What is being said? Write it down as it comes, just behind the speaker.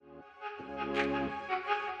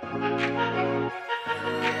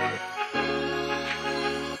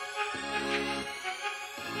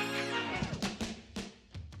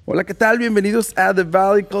Hola, ¿qué tal? Bienvenidos a The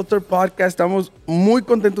Valley Culture Podcast. Estamos muy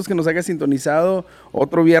contentos que nos hayas sintonizado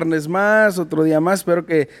otro viernes más, otro día más. Espero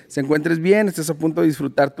que se encuentres bien, estés a punto de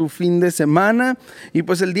disfrutar tu fin de semana. Y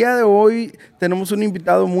pues el día de hoy tenemos un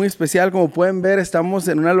invitado muy especial. Como pueden ver, estamos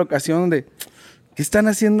en una locación donde... ¿Qué están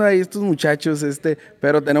haciendo ahí estos muchachos?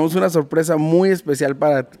 Pero tenemos una sorpresa muy especial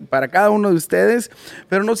para cada uno de ustedes.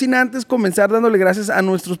 Pero no sin antes comenzar dándole gracias a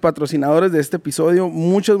nuestros patrocinadores de este episodio.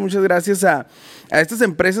 Muchas gracias a estas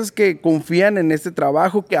empresas que confían en este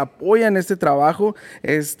trabajo, que apoyan este trabajo.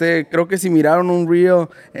 Creo que si miraron un reel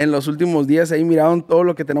en los últimos días, ahí miraron todo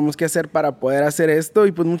lo que tenemos que hacer para poder hacer esto.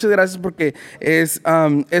 Y pues muchas gracias porque es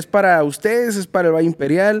para ustedes, es para el Valle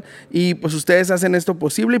Imperial. Y pues ustedes hacen esto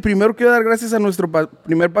posible. Y primero quiero dar gracias a nuestro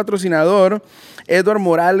primer patrocinador, Edward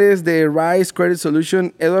Morales de Rise Credit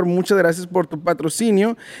Solution. Edward, muchas gracias por tu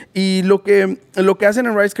patrocinio. Y lo que hacen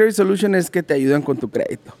en Rise Credit Solution es que te ayudan con tu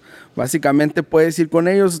crédito. Básicamente puedes ir con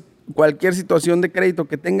ellos, cualquier situación de crédito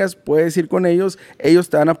que tengas, puedes ir con ellos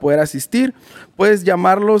te van a poder asistir. Puedes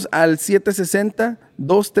llamarlos al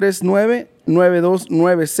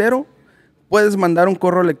 760-239-9290. Puedes mandar un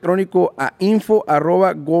correo electrónico a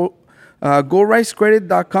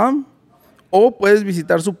info@gorisecredit.com. O puedes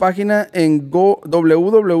visitar su página en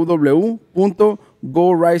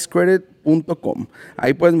www.gorisecredit.com.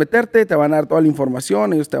 Ahí puedes meterte, te van a dar toda la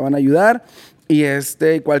información, ellos te van a ayudar. Y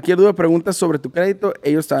cualquier duda o pregunta sobre tu crédito,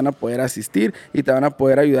 ellos te van a poder asistir y te van a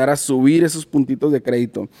poder ayudar a subir esos puntitos de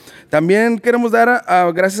crédito. También queremos dar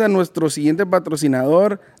gracias a nuestro siguiente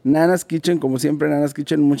patrocinador, Nana's Kitchen. Como siempre, Nana's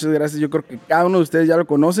Kitchen, muchas gracias. Yo creo que cada uno de ustedes ya lo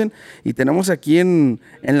conocen. Y tenemos aquí en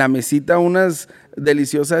la mesita unas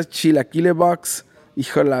deliciosas chilaquile box.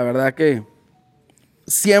 Hijo, la verdad que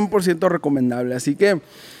 100% recomendable. Así que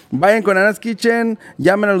vayan con Nana's Kitchen,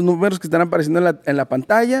 llamen a los números que están apareciendo en la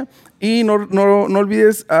pantalla y no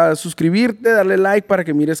olvides suscribirte, darle like para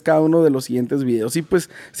que mires cada uno de los siguientes videos. Y pues,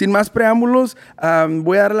 sin más preámbulos,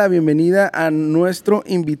 voy a dar la bienvenida a nuestro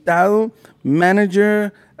invitado,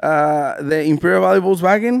 manager de Imperial Valley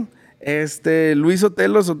Volkswagen, Luis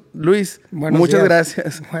Sotelo. Luis, muchas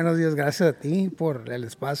gracias. Buenos días, gracias a ti por el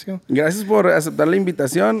espacio. Gracias por aceptar la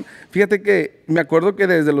invitación. Fíjate que me acuerdo que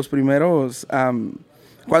desde los primeros...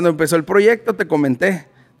 cuando empezó el proyecto te comenté.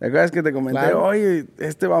 ¿Te acuerdas que te comenté? Claro. Oye,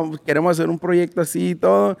 queremos hacer un proyecto así y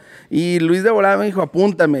todo. Y Luis de volada me dijo,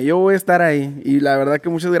 apúntame, yo voy a estar ahí. Y la verdad que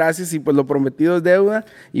muchas gracias y pues lo prometido es deuda.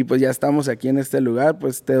 Y pues ya estamos aquí en este lugar.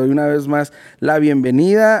 Pues te doy una vez más la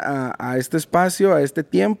bienvenida a este espacio, a este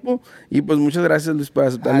tiempo. Y pues muchas gracias, Luis, por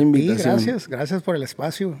aceptar la invitación. Gracias por el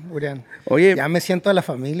espacio, Urián. Oye, ya me siento de la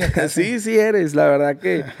familia. sí eres. La verdad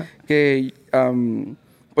que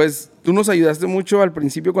pues tú nos ayudaste mucho al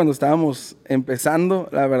principio cuando estábamos empezando,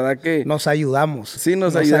 la verdad que... Nos ayudamos. Sí,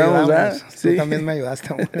 nos ayudamos. Tú también me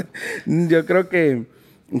ayudaste. Yo creo que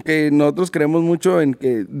nosotros creemos mucho en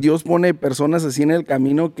que Dios pone personas así en el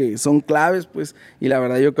camino que son claves, pues, y la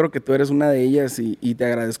verdad yo creo que tú eres una de ellas y te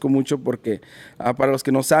agradezco mucho porque para los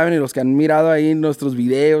que no saben y los que han mirado ahí nuestros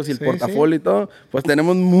videos y el portafolio y todo, pues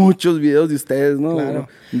tenemos muchos videos de ustedes, ¿no? Claro.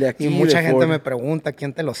 De aquí, y mucha gente me pregunta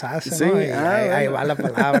quién te los hace, sí, ¿no? Ahí va la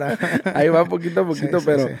palabra. Ahí va poquito a poquito,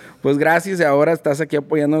 pero pues gracias y ahora estás aquí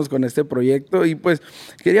apoyándonos con este proyecto. Y pues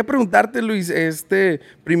quería preguntarte, Luis,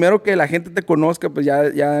 primero que la gente te conozca, pues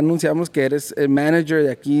ya anunciamos que eres manager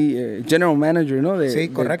de aquí, general manager, ¿no?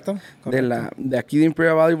 Correcto. De aquí de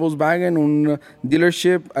Imperial Valley Volkswagen, un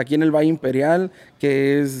dealership aquí en el Valle Imperial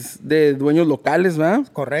que es de dueños locales, ¿verdad?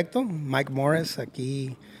 Correcto. Mike Morris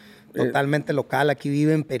aquí... Totalmente local, aquí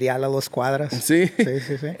vive Imperial a 2 cuadras. Sí.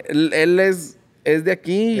 Él es de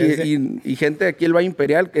aquí y gente de aquí el Valle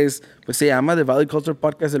Imperial, que pues se llama The Valley Culture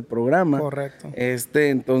Podcast, el programa. Correcto.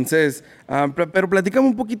 Entonces, pero platícame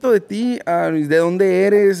un poquito de ti, ¿de dónde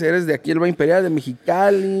eres? ¿Eres de aquí el Valle Imperial, de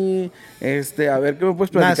Mexicali? A ver, ¿qué me puedes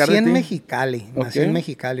platicar de ti? Nací en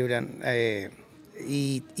Mexicali, Urián.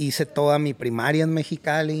 Y hice toda mi primaria en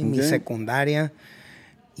Mexicali, mi secundaria.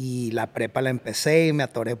 Y la prepa la empecé y me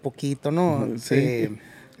atoré poquito, ¿no? Sí.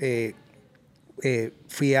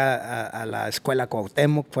 Fui a la escuela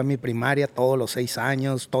Cuauhtémoc, fue mi primaria todos los 6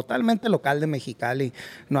 años, totalmente local de Mexicali.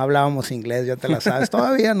 No hablábamos inglés, ya te la sabes.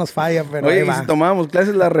 Todavía nos falla, pero oye, ahí va. Si tomábamos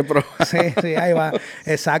clases la reprobamos. Sí, ahí va.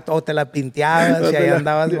 Exacto. O te la pinteabas y ahí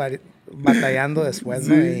andabas batallando después,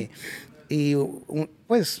 ¿no? Y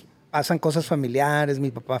pues pasan cosas familiares, mi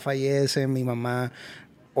papá fallece, mi mamá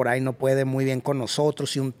por ahí no puede muy bien con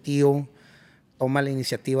nosotros y un tío toma la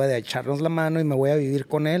iniciativa de echarnos la mano y me voy a vivir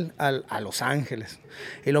con él a Los Ángeles.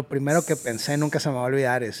 Y lo primero que pensé, nunca se me va a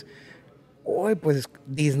olvidar, es Uy, pues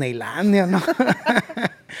Disneylandia, ¿no?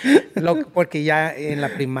 Porque ya en la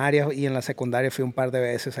primaria y en la secundaria fui un par de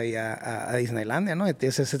veces ahí a Disneylandia, ¿no?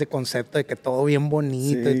 Entonces ese concepto de que todo bien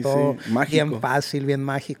bonito y todo bien fácil, bien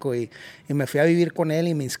mágico. Y me fui a vivir con él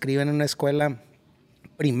y me inscribí en una escuela,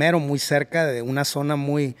 primero muy cerca de una zona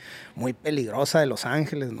muy, muy peligrosa de Los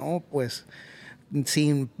Ángeles, ¿no? Pues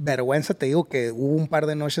sin vergüenza te digo que hubo un par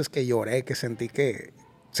de noches que lloré, que sentí que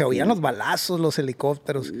se oían los balazos, los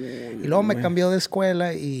helicópteros. Y luego me cambió de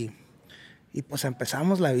escuela y pues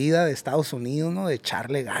empezamos la vida de Estados Unidos, ¿no? De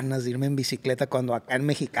echarle ganas, de irme en bicicleta cuando acá en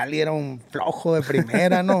Mexicali era un flojo de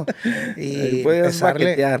primera, ¿no? Y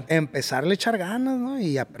empezarle a echar ganas, ¿no?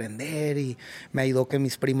 Y aprender. Y me ayudó que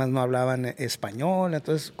mis primas no hablaban español.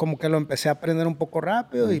 Entonces como que lo empecé a aprender un poco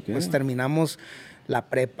rápido y pues terminamos la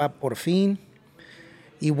prepa por fin.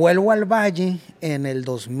 Y vuelvo al Valle en el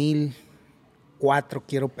 2004,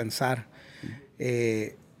 quiero pensar.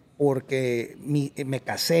 Porque me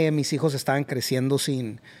casé, mis hijos estaban creciendo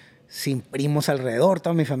sin primos alrededor,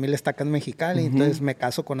 toda mi familia está acá en Mexicali, entonces me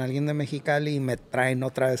caso con alguien de Mexicali y me traen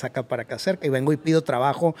otra vez acá para acá cerca, y vengo y pido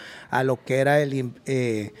trabajo a lo que era el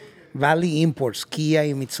Valley Imports, Kia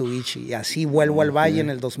y Mitsubishi, y así vuelvo al Valle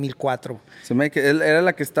en el 2004. Se me que él era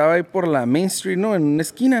la que estaba ahí por la Main Street, ¿no? En una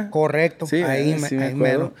esquina. Correcto, sí, ahí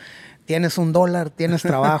mero. Tienes $1, tienes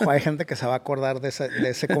trabajo. Hay gente que se va a acordar de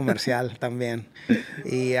ese comercial también.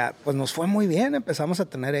 Y pues nos fue muy bien. Empezamos a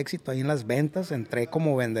tener éxito ahí en las ventas. Entré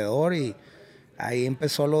como vendedor y ahí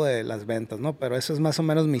empezó lo de las ventas, ¿no? Pero eso es más o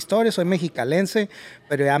menos mi historia. Soy mexicalense,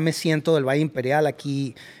 pero ya me siento del Valle Imperial.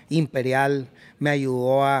 Aquí Imperial me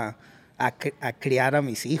ayudó a criar a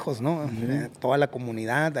mis hijos, ¿no? Toda la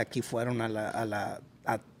comunidad aquí fueron a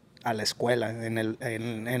la escuela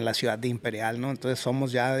en la ciudad de Imperial, ¿no? Entonces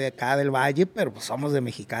somos ya de acá del Valle, pero pues somos de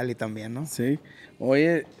Mexicali también, ¿no? Sí.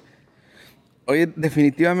 Oye,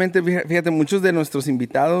 definitivamente, fíjate, muchos de nuestros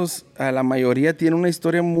invitados, a la mayoría tienen una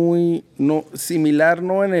historia muy similar,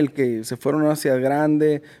 ¿no? En el que se fueron hacia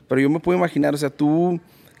grande, pero yo me puedo imaginar, o sea, tú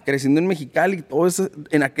creciendo en Mexicali, todo eso,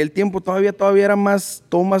 en aquel tiempo todavía era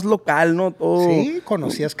todo más local, ¿no? Todo, sí,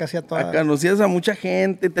 conocías casi a todas. Conocías a mucha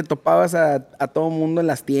gente, te topabas a todo mundo en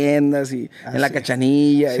las tiendas y en la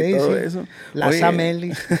Cachanilla y todo eso. Las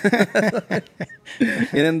Amelis.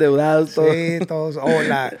 Bien endeudados todos. Sí, todos.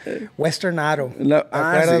 la Western Auto. ¿Te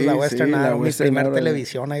acuerdas? La Western Auto. Mi primer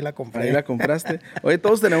televisión, ahí la compré. Ahí la compraste. Oye,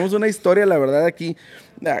 todos tenemos una historia, la verdad, aquí.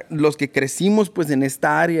 Los que crecimos pues en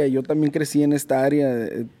esta área, yo también crecí en esta área,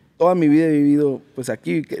 toda mi vida he vivido pues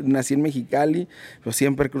aquí, nací en Mexicali, pero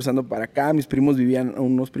siempre cruzando para acá, unos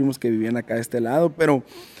primos que vivían acá de este lado, pero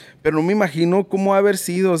no me imagino cómo haber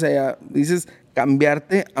sido, o sea, dices,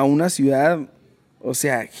 cambiarte a una ciudad, o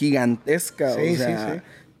sea, gigantesca, sí, o sea,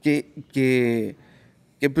 sí.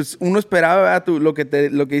 Que pues uno esperaba, lo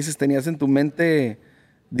que dices, tenías en tu mente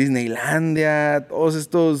Disneylandia, todas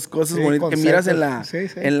estas cosas bonitas que miras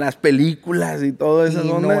en las películas y todo eso.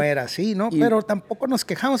 Y no era así, ¿no? Pero tampoco nos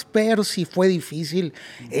quejamos, pero sí fue difícil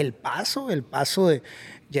el paso de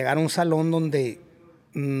llegar a un salón donde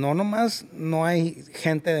no nomás no hay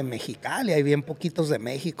gente de Mexicali, hay bien poquitos de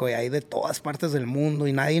México y hay de todas partes del mundo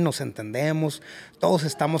y nadie nos entendemos. Todos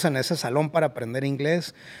estamos en ese salón para aprender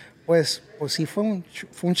inglés. Pues sí fue un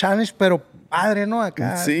challenge, pero padre, ¿no?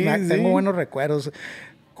 Acá tengo buenos recuerdos.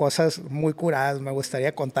 Cosas muy curadas. Me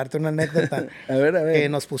gustaría contarte una anécdota. A ver. Que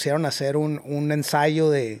nos pusieron a hacer un ensayo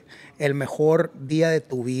de el mejor día de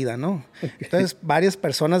tu vida, ¿no? Okay. Entonces, varias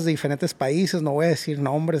personas de diferentes países, no voy a decir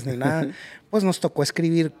nombres ni nada, pues nos tocó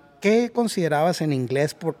escribir qué considerabas en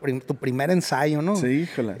inglés por tu primer ensayo, ¿no? Sí,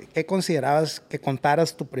 híjole. ¿Qué considerabas que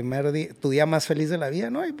contaras tu día más feliz de la vida,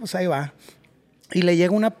 ¿no? Y pues ahí va. Y le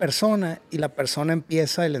llega una persona y la persona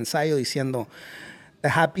empieza el ensayo diciendo: "The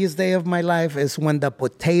happiest day of my life is when the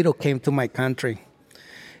potato came to my country."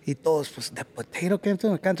 Y todos, pues, the potato came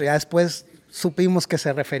to my country. Ya después supimos que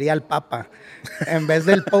se refería al Papa. En vez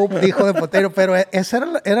del Pope dijo de potato, pero esas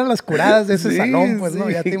eran las curadas de ese salón, pues, ¿no?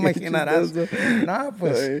 Ya te imaginarás. No,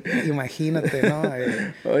 pues, imagínate, ¿no?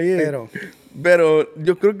 Oye, pero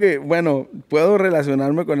yo creo que, bueno, puedo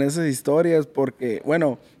relacionarme con esas historias porque,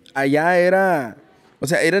 bueno, allá era... O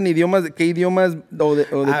sea, ¿eran idiomas? ¿Qué idiomas o de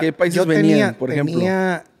qué países venían, por ejemplo?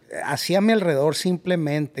 Hacia mi alrededor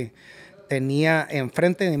simplemente tenía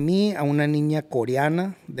enfrente de mí a una niña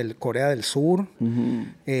coreana, del Corea del Sur,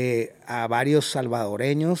 a varios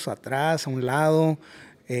salvadoreños atrás, a un lado,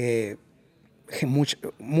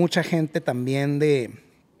 mucha gente también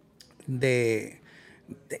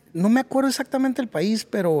no me acuerdo exactamente el país,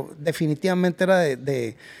 pero definitivamente era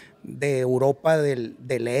de Europa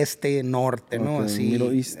del este, norte, ¿no? Así.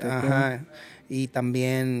 Middle East, ajá. Y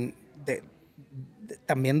también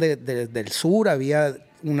también del sur había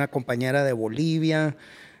una compañera de Bolivia,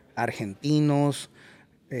 argentinos,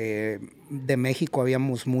 de México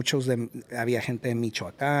habíamos muchos, había gente de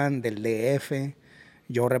Michoacán, del DF,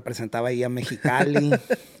 yo representaba ahí a Mexicali.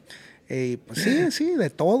 Pues sí, de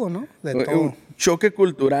todo, ¿no? De todo. Un choque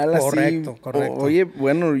cultural correcto, así. Correcto. Oye,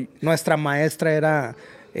 bueno. Nuestra maestra era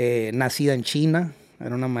nacida en China,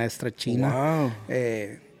 era una maestra china. Wow.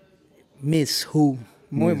 Miss Hu,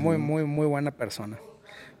 muy buena persona.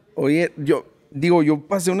 Oye, yo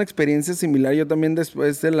pasé una experiencia similar. Yo también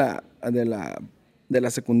después de la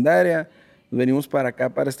secundaria, venimos para acá,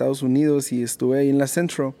 para Estados Unidos, y estuve ahí en la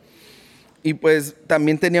Central. Y pues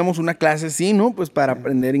también teníamos una clase así, ¿no? Pues para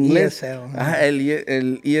aprender inglés. ESL. Ajá,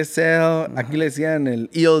 el ESL, aquí le decían el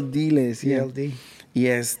ELD, le decían.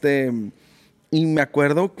 ELD. Y me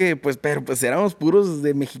acuerdo que, pero éramos puros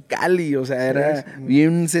de Mexicali, o sea, era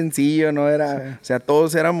bien sencillo, ¿no? O sea,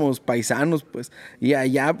 todos éramos paisanos, pues. Y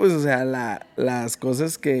allá, pues, o sea, las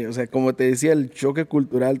cosas que, o sea, como te decía, el choque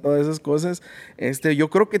cultural, todas esas cosas, yo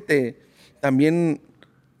creo que también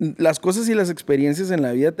las cosas y las experiencias en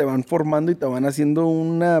la vida te van formando y te van haciendo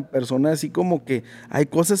una persona así como que hay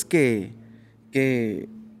cosas que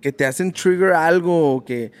te hacen trigger algo o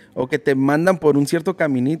que te mandan por un cierto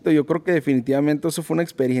caminito. Yo creo que definitivamente eso fue una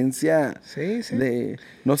experiencia de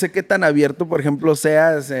no sé qué tan abierto, por ejemplo,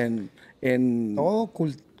 seas en todo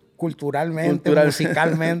culturalmente,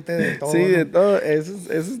 musicalmente, de todo. Sí, de todo. Eso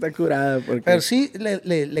está curado. Pero sí,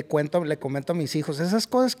 le comento a mis hijos, esas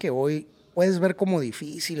cosas que hoy puedes ver como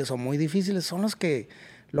difíciles o muy difíciles son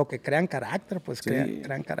lo que crean carácter, pues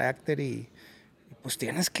crean carácter y pues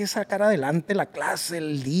tienes que sacar adelante la clase,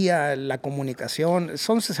 el día, la comunicación.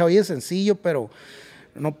 Se oye sencillo, pero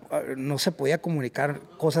no se podía comunicar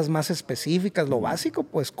cosas más específicas. Lo básico,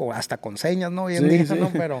 pues hasta con señas, ¿no? Hoy en día,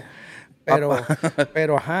 ¿no?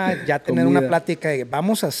 Pero ajá, ya tener una plática de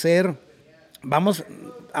vamos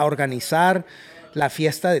a organizar la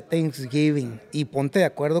fiesta de Thanksgiving y ponte de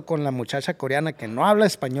acuerdo con la muchacha coreana que no habla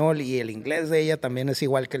español y el inglés de ella también es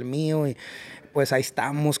igual que el mío y pues ahí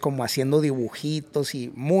estamos como haciendo dibujitos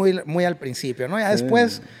y muy al principio, ¿no? Ya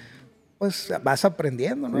después pues vas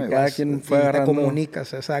aprendiendo, ¿no? Y cada quien fue agarrando. Te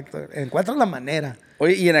comunicas, exacto. Encuentras la manera.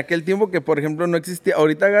 Oye, y en aquel tiempo que, por ejemplo, no existía,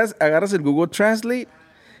 ahorita agarras el Google Translate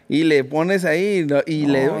y le pones ahí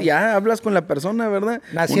ya hablas con la persona, ¿verdad?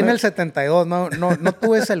 Nací en el 72, no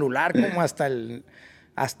tuve celular como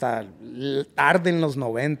hasta tarde en los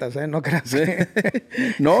 90, ¿eh? No creas. Sí.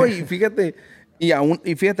 No, y fíjate,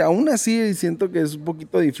 aún así siento que es un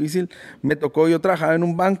poquito difícil. Yo trabajaba en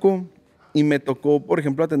un banco y me tocó, por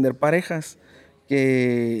ejemplo, atender parejas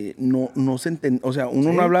que no se entendían, o sea,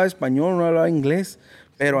 uno no hablaba español, no hablaba inglés,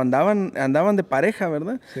 pero andaban de pareja,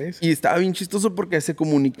 ¿verdad? Sí. Y estaba bien chistoso porque se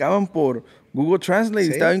comunicaban por Google Translate.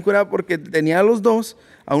 Sí. Estaba bien curado porque tenía a los dos.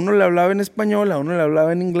 A uno le hablaba en español, a uno le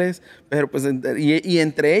hablaba en inglés. Pero pues, y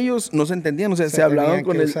entre ellos no se entendían. O sea, se hablaban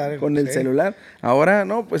con el celular. Ahora,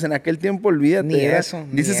 no, pues en aquel tiempo, olvídate. Ni eso.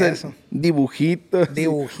 Dibujitos.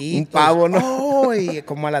 Un pavo, ¿no? Oh, y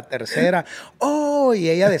como a la tercera. Oh, y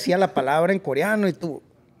ella decía la palabra en coreano y tú...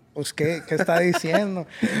 Pues, ¿qué está diciendo?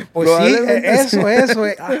 Pues sí, eso.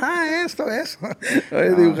 Ajá, eso. Oye,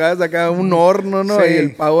 dibujabas acá un horno, ¿no? Sí, y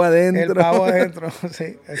el pavo adentro. El pavo adentro,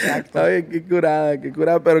 sí, exacto. Oye, qué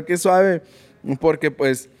curada, pero qué suave. Porque,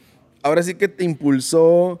 pues, ahora sí que te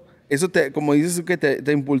impulsó, como dices, que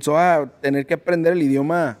te impulsó a tener que aprender el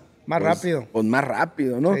idioma. Más rápido. Pues más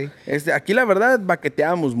rápido, ¿no? Sí. Aquí la verdad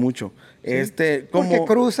baqueteábamos mucho. Sí. Porque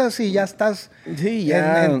cruzas y ya estás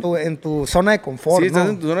en tu zona de confort. Sí, estás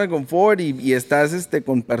en tu zona de confort y estás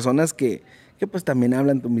con personas que pues también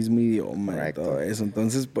hablan tu mismo idioma. Correcto. Y todo eso.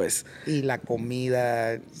 Entonces, pues. Y la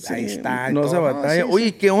comida, ahí está. No se batalla. Sí,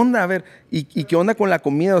 oye, ¿qué onda? A ver, ¿y qué onda con la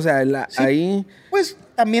comida? O sea, ahí. Pues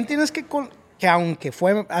también tienes que aunque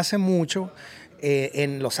fue hace mucho.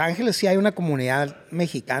 En Los Ángeles sí hay una comunidad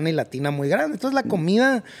mexicana y latina muy grande. Entonces la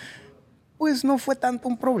comida, pues no fue tanto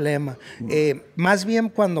un problema. Más bien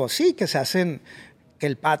cuando que se hacen, que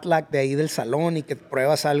el potluck de ahí del salón y que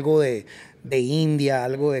pruebas algo de India,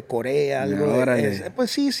 algo de Corea, pues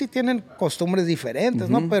sí tienen costumbres diferentes,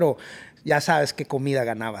 ¿no? Pero ya sabes qué comida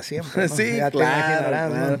ganaba siempre, ¿no? Sí, ya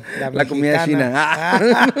claro. ¿no? La comida china.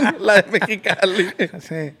 La de Mexicali.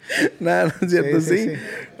 Sí. Nada, no es cierto, sí.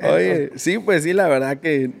 Oye, sí, pues sí, la verdad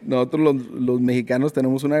que nosotros los mexicanos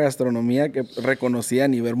tenemos una gastronomía que reconocida a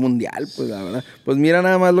nivel mundial, pues la verdad. Pues mira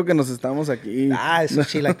nada más lo que nos estamos aquí. Esos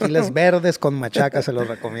chilaquiles verdes con machaca se los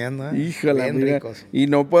recomiendo, ¿eh? Híjole, bien ricos. Y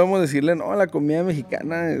no podemos decirle, no, la comida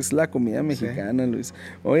mexicana es la comida mexicana, Luis.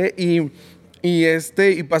 Oye, y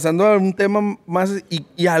Y pasando a un tema más,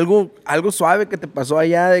 y algo suave que te pasó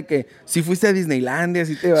allá, de que sí fuiste a Disneylandia,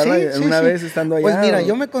 sí te ¿verdad? Sí, Una sí. vez estando allá. Pues mira,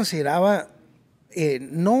 yo me consideraba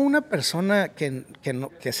no una persona que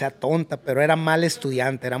sea tonta, pero era mal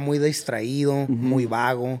estudiante, era muy distraído, muy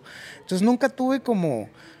vago. Entonces nunca tuve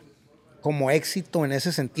como éxito en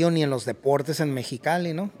ese sentido, ni en los deportes en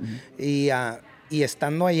Mexicali, ¿no? Y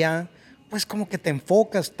estando allá, pues como que te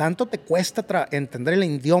enfocas, tanto te cuesta entender el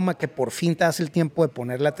idioma que por fin te das el tiempo de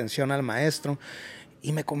ponerle atención al maestro.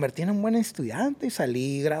 Y me convertí en un buen estudiante y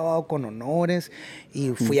salí graduado con honores y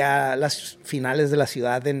fui a las finales de la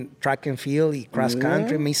ciudad en track and field y cross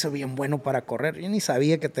country. Me hizo bien bueno para correr. Yo ni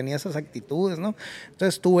sabía que tenía esas actitudes, ¿no?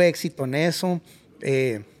 Entonces tuve éxito en eso.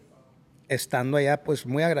 Estando allá, pues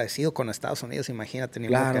muy agradecido con Estados Unidos, imagínate, ni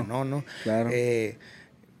modo que no. Claro.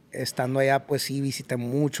 Estando allá, pues sí, visité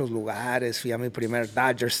muchos lugares. Fui a mi primer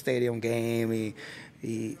Dodger Stadium game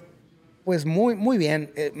y pues muy, muy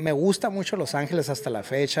bien. Me gusta mucho Los Ángeles hasta la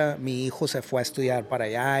fecha. Mi hijo se fue a estudiar para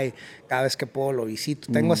allá y cada vez que puedo lo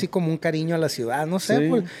visito. Tengo así como un cariño a la ciudad, no sé. Sí.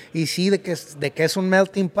 Pues, y sí, de que es un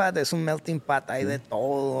melting pot, es un melting pot, hay de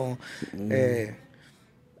todo.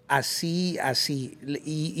 Así.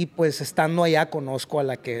 Y pues estando allá conozco a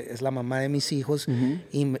la que es la mamá de mis hijos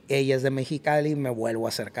y ella es de Mexicali y me vuelvo a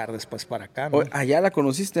acercar después para acá, ¿no? Allá la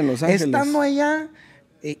conociste en Los Ángeles. Estando allá,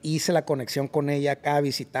 hice la conexión con ella acá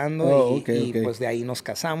visitando y pues de ahí nos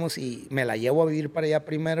casamos y me la llevo a vivir para allá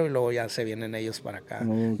primero y luego ya se vienen ellos para acá.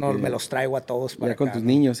 No, me los traigo a todos para ya acá. con tus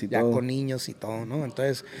niños y ya todo. Ya con niños y todo, ¿no?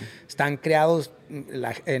 Entonces, están creados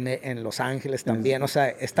en Los Ángeles también, o sea,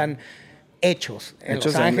 están hechos en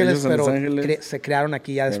Los Ángeles, pero se crearon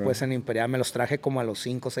aquí ya después en Imperial. Me los traje como a los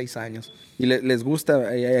 5 o 6 años. ¿Y les gusta?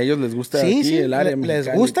 ¿A ellos les gusta sí, aquí sí, el área Mexicali?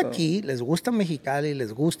 Les gusta aquí, les gusta Mexicali,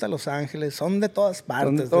 les gusta Los Ángeles. Son de todas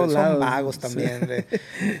partes, son vagos también.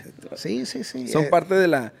 Sí. Son parte de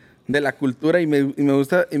la cultura y me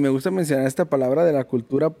gusta mencionar esta palabra de la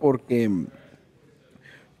cultura porque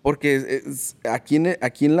aquí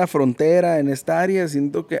en la frontera, en esta área,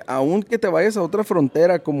 siento que aun que te vayas a otra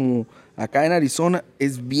frontera como acá en Arizona,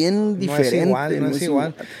 es bien diferente. No es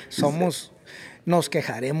igual. Nos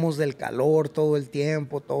quejaremos del calor todo el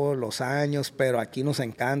tiempo, todos los años, pero aquí nos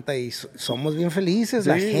encanta y somos bien felices. Sí,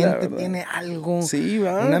 la gente tiene algo,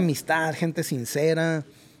 una amistad, gente sincera.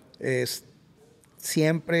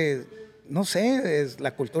 Siempre, no sé, es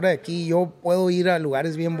la cultura de aquí. Yo puedo ir a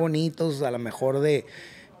lugares bien bonitos, a lo mejor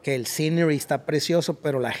que el scenery está precioso,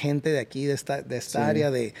 pero la gente de aquí, de esta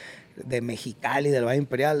área de Mexicali, del Valle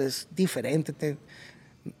Imperial, es diferente.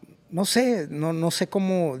 No sé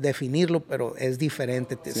cómo definirlo, pero es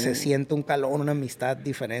diferente. Se siente un calor, una amistad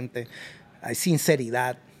diferente. Hay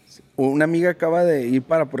sinceridad. Una amiga acaba de ir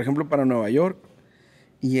por ejemplo, para Nueva York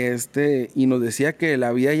y nos decía que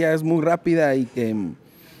la vida ya es muy rápida y que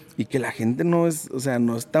la gente no es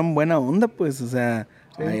tan buena onda, pues, o sea,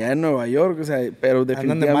 allá en Nueva York, o sea, pero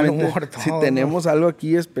definitivamente de mal humor todos, sí tenemos algo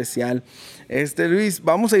aquí especial. Luis,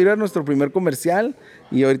 vamos a ir a nuestro primer comercial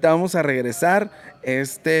y ahorita vamos a regresar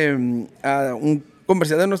a un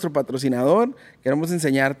comercial de nuestro patrocinador. Queremos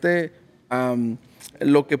enseñarte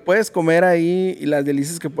lo que puedes comer ahí y las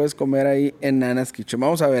delicias que puedes comer ahí en Nana's Kitchen.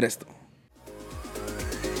 Vamos a ver esto.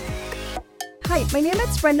 Hi, my name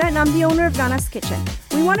is Brenda and I'm the owner of Nana's Kitchen.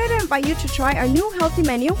 We wanted to invite you to try our new healthy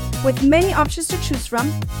menu with many options to choose from.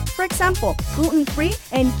 For example, gluten-free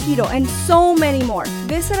and keto and so many more.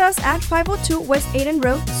 Visit us at 502 West Aiden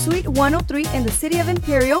Road, Suite 103 in the city of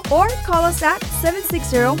Imperial or call us at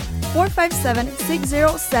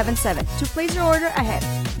 760-457-6077 to place your order ahead.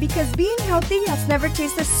 Because being healthy has never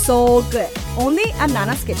tasted so good. Only at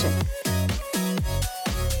Nana's Kitchen.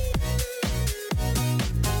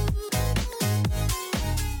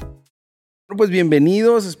 Pues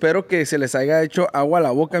bienvenidos, espero que se les haya hecho agua a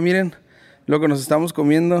la boca. Miren lo que nos estamos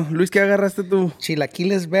comiendo. Luis, ¿qué agarraste tú?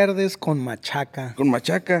 Chilaquiles verdes con machaca. Con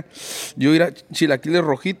machaca. Yo iré chilaquiles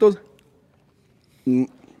rojitos.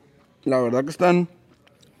 La verdad que están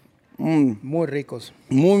muy ricos.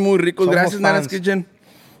 Muy, muy ricos. Somos Gracias, Nana's Kitchen.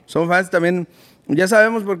 Son fans también. Ya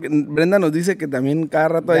sabemos porque Brenda nos dice que también cada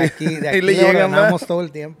rato de aquí le llegan más todo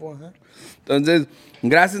el tiempo. Ajá. Entonces,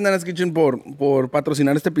 gracias Nana's Kitchen por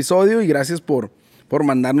patrocinar este episodio y gracias por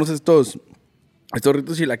mandarnos estos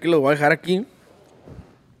ritos chilaquiles. Los voy a dejar aquí.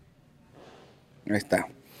 Ahí está.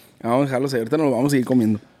 Vamos a dejarlos ahí. Ahorita nos los vamos a seguir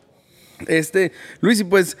comiendo. Luis, y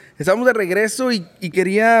pues estamos de regreso y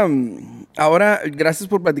quería ahora, gracias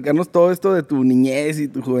por platicarnos todo esto de tu niñez y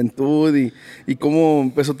tu juventud y cómo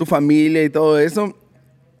empezó tu familia y todo eso.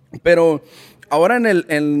 Pero ahora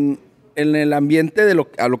en en el ambiente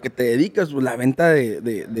a lo que te dedicas, pues, la venta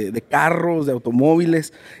de carros, de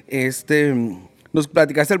automóviles, nos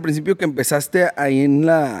platicaste al principio que empezaste ahí en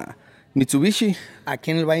la Mitsubishi.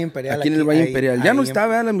 Aquí en el Valle Imperial. Aquí en el Valle Imperial. Ya no está,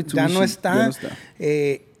 ¿verdad? La Mitsubishi. Ya no está. Ya no está.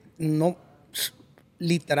 No,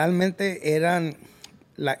 literalmente eran...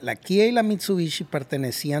 La Kia y la Mitsubishi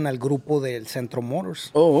pertenecían al grupo del Centro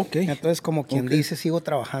Motors. Oh, ok. Entonces, como quien dice, sigo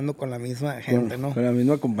trabajando con la misma gente, ¿no? Con la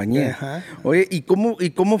misma compañía. Ajá. Oye, ¿y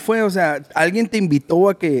cómo fue? O sea, ¿alguien te invitó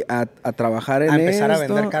a trabajar en esto? A empezar a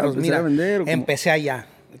vender carros. Mira, empecé allá.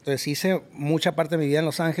 Entonces, hice mucha parte de mi vida en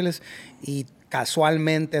Los Ángeles y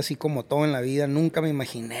casualmente, así como todo en la vida, nunca me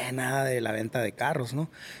imaginé nada de la venta de carros, ¿no?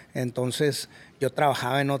 Entonces, yo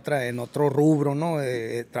trabajaba en otro rubro, ¿no?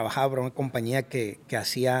 Trabajaba para una compañía que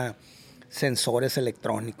hacía sensores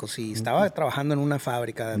electrónicos y estaba trabajando en una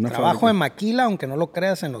fábrica. Trabajo en Maquila, aunque no lo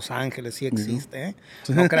creas, en Los Ángeles sí existe, ¿eh?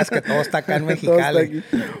 No creas que todo está acá en Mexicali.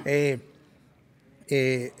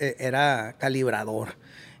 Era calibrador.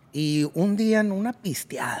 Y un día en una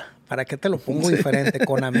pisteada, ¿para qué te lo pongo diferente?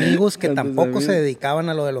 Con amigos que tampoco se dedicaban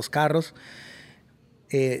a lo de los carros,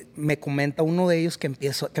 me comenta uno de ellos que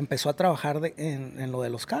empezó a trabajar en lo de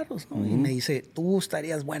los carros, ¿no? Y me dice, tú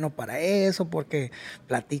estarías bueno para eso porque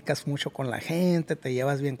platicas mucho con la gente, te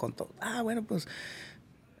llevas bien con todo. Bueno, pues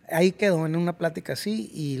ahí quedó en una plática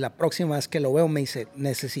así y la próxima vez que lo veo me dice,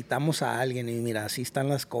 necesitamos a alguien y mira, así están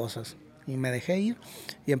las cosas. Y me dejé ir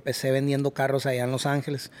y empecé vendiendo carros allá en Los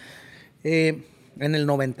Ángeles en el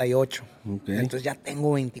 98. Okay. Entonces ya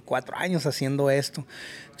tengo 24 años haciendo esto.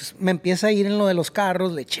 Entonces me empieza a ir en lo de los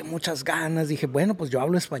carros, le eché muchas ganas. Dije, bueno, pues yo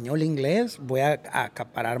hablo español e inglés, voy a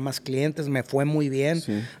acaparar más clientes. Me fue muy bien,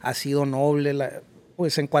 sí. Ha sido noble,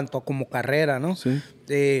 pues en cuanto a como carrera, ¿no? Sí.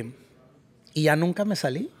 Y ya nunca me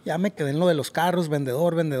salí, ya me quedé en lo de los carros,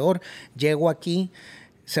 vendedor. Llego aquí.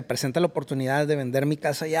 Se presenta la oportunidad de vender mi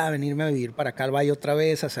casa ya, venirme a vivir para acá al Valle otra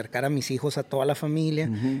vez, acercar a mis hijos a toda la familia,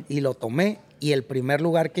 y lo tomé. Y el primer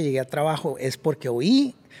lugar que llegué a trabajo es porque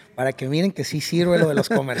oí, para que miren que sí sirve lo de los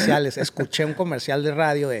comerciales. Escuché un comercial de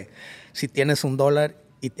radio de si tienes $1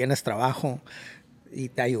 y tienes trabajo y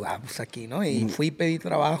te ayudamos aquí, ¿no? Y fui y pedí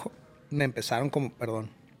trabajo. Me empezaron como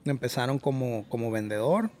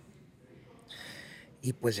vendedor.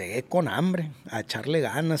 Y pues llegué con hambre, a echarle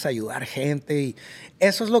ganas, a ayudar gente. Y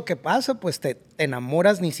eso es lo que pasa, pues te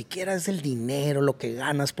enamoras, ni siquiera es el dinero, lo que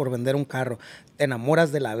ganas por vender un carro. Te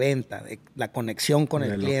enamoras de la venta, de la conexión con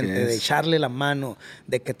el cliente, de echarle la mano,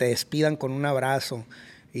 de que te despidan con un abrazo.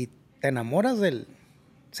 Y te enamoras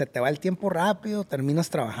se te va el tiempo rápido, terminas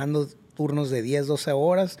trabajando turnos de 10, 12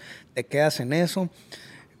 horas, te quedas en eso.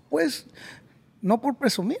 Pues, no por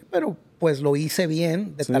presumir, pero pues lo hice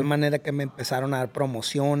bien, de tal manera que me empezaron a dar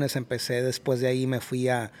promociones. Empecé después de ahí, me fui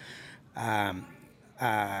a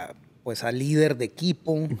líder de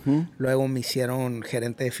equipo. Luego me hicieron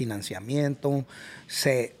gerente de financiamiento.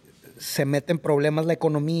 Se mete en problemas la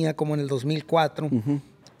economía como en el 2004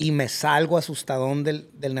 y me salgo asustadón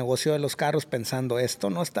del negocio de los carros pensando,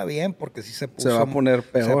 esto no está bien porque sí se va a poner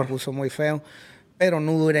peor. Se puso muy feo. Pero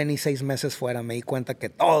no duré ni 6 meses fuera. Me di cuenta que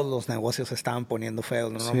todos los negocios se estaban poniendo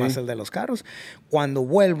feos, no nomás el de los carros. Cuando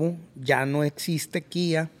vuelvo, ya no existe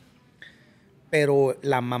Kia, pero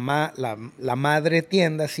la madre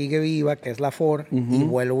tienda sigue viva, que es la Ford, y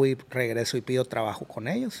vuelvo y regreso y pido trabajo con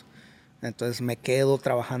ellos. Entonces me quedo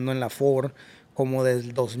trabajando en la Ford como desde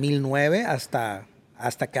el 2009 hasta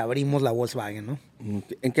que abrimos la Volkswagen, ¿no?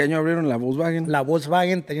 ¿En qué año abrieron la Volkswagen? La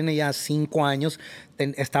Volkswagen tiene ya 5 años.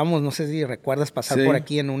 Estábamos, no sé si recuerdas, pasar por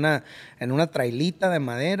aquí en una trailita de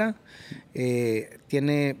madera.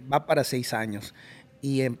 Va para 6 años.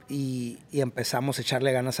 Y empezamos a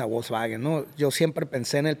echarle ganas a Volkswagen, ¿no? Yo siempre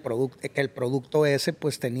pensé en que el producto ese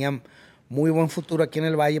pues tenía muy buen futuro aquí en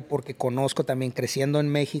el Valle porque conozco también, creciendo en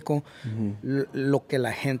México, lo que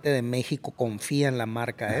la gente de México confía en la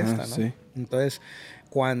marca esta, ¿no? Sí. Entonces,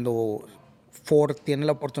 cuando Ford tiene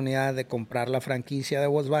la oportunidad de comprar la franquicia de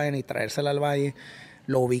Volkswagen y traérsela al Valle,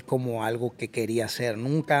 lo vi como algo que quería hacer.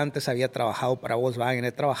 Nunca antes había trabajado para Volkswagen.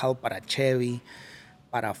 He trabajado para Chevy,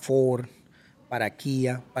 para Ford, para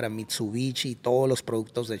Kia, para Mitsubishi y todos los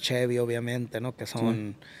productos de Chevy, obviamente, ¿no? Que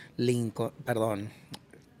son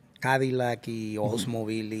Cadillac y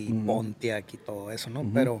Oldsmobile y Pontiac y todo eso, ¿no?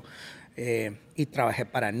 Pero, y trabajé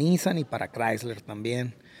para Nissan y para Chrysler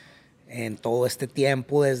también. En todo este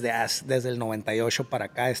tiempo, desde el 98 para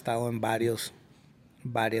acá, he estado en varias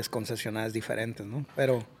concesionarias diferentes, ¿no?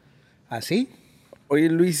 Pero así. Oye,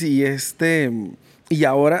 Luis, y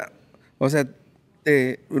ahora, o sea,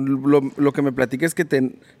 lo que me platicas es que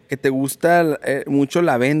te gusta mucho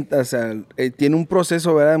la venta, o sea, tiene un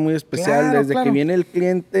proceso, ¿verdad? Muy especial. Claro. Que viene el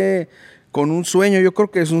cliente con un sueño. Yo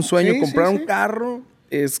creo que es un sueño. Sí, Comprar sí, un sí. carro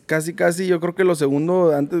es casi, yo creo que lo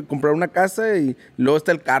segundo antes de comprar una casa y luego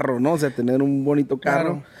está el carro, ¿no? O sea, tener un bonito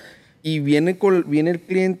carro. Claro. Y viene el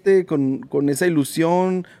cliente con esa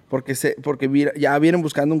ilusión porque ya vienen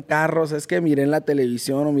buscando un carro. O sea, es que miré en la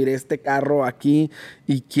televisión o miré este carro aquí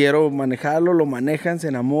y quiero manejarlo. Lo manejan, se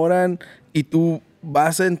enamoran y tú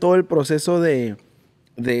vas en todo el proceso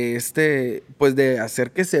pues de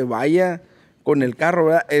hacer que se vaya con el carro,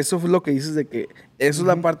 ¿verdad? Eso es lo que dices de que eso es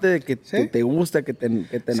la parte de que Sí. te gusta, que te Sí,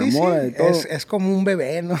 enamora de todo. es como un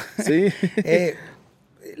bebé, ¿no? Sí.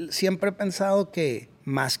 Siempre he pensado que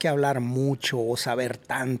más que hablar mucho o saber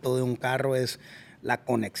tanto de un carro es la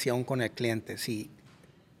conexión con el cliente. Si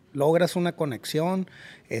logras una conexión,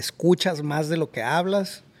 escuchas más de lo que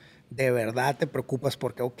hablas, de verdad te preocupas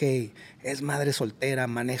porque, ok, es madre soltera,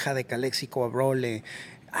 maneja de Caléxico a Brole,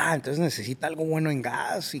 entonces necesita algo bueno en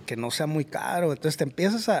gas y que no sea muy caro. Entonces te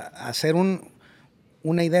empiezas a hacer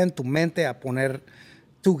una idea en tu mente, a poner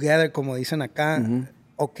together, como dicen acá.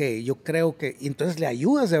 Ok, yo creo que... Y entonces le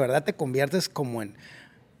ayudas, de verdad te conviertes como en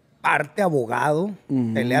parte abogado,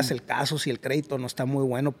 peleas el caso, si el crédito no está muy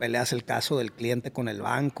bueno, peleas el caso del cliente con el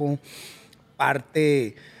banco,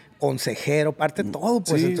 parte consejero, parte todo,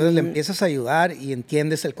 pues Sí, entonces sí, le sí. empiezas a ayudar y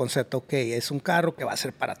entiendes el concepto, ok, es un carro que va a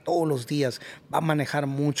ser para todos los días, va a manejar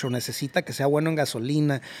mucho, necesita que sea bueno en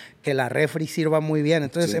gasolina, que la refri sirva muy bien,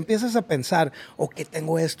 entonces Sí. empiezas a pensar, ok,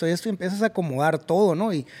 tengo esto y esto, y empiezas a acomodar todo,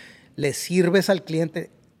 ¿no? Y le sirves al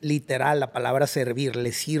cliente, literal, la palabra servir,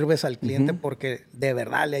 le sirves al cliente porque de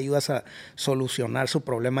verdad le ayudas a solucionar su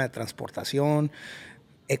problema de transportación,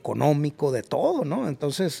 económico, de todo, ¿no?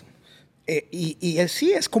 Entonces,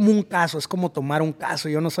 sí, es como un caso, es como tomar un caso.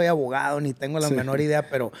 Yo no soy abogado ni tengo la Sí. menor idea,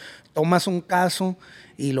 pero tomas un caso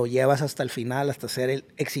y lo llevas hasta el final, hasta ser el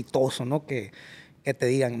exitoso, ¿no? Que te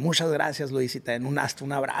digan, muchas gracias, Luis, y te den hasta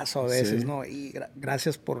un abrazo a veces, Sí. ¿no? Y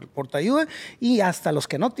gracias por tu ayuda. Y hasta los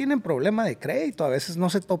que no tienen problema de crédito, a veces no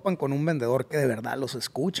se topan con un vendedor que de verdad los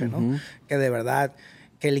escuche, ¿no? Que de verdad,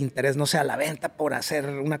 que el interés no sea la venta por hacer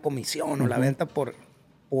una comisión o la venta por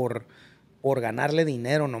ganarle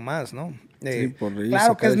dinero nomás, ¿no? Sí, por ellos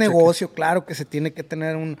Claro que sacar es el cheque. negocio, claro que se tiene que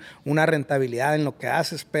tener una rentabilidad en lo que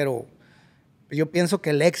haces, pero yo pienso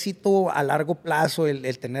que el éxito a largo plazo,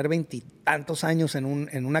 el tener 20 años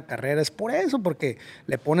en una carrera, es por eso, porque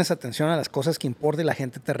le pones atención a las cosas que importan y la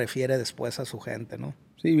gente te refiere después a su gente, ¿no?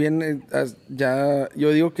 Sí, bien, ya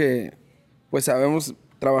yo digo que pues sabemos,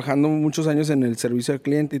 trabajando muchos años en el servicio al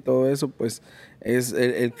cliente y todo eso, pues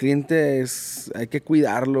el cliente hay que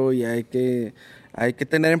cuidarlo y hay que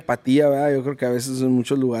tener empatía, ¿verdad? Yo creo que a veces en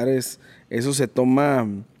muchos lugares eso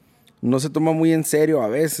no se toma muy en serio a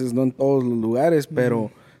veces, no en todos los lugares,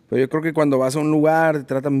 pero yo creo que cuando vas a un lugar, te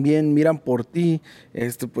tratan bien, miran por ti,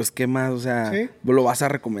 pues qué más, o sea, Sí. lo vas a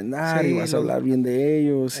recomendar y Sí, vas a hablar bien de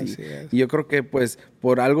ellos Así es. y yo creo que pues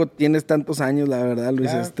por algo tienes tantos años, la verdad, Luis,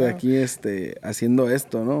 Claro, claro. aquí haciendo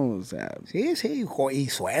esto, ¿no? O sea, Sí, y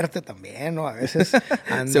suerte también, ¿no? A veces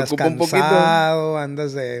andas se ocupa un poquito. cansado,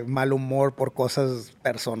 andas de mal humor por cosas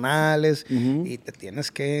personales y te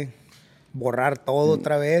tienes que borrar todo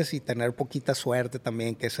otra vez y tener poquita suerte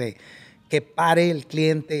también, que pare el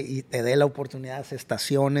cliente y te dé la oportunidad, se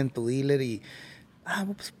estacione en tu dealer y,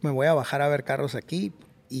 pues me voy a bajar a ver carros aquí.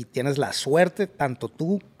 Y tienes la suerte, tanto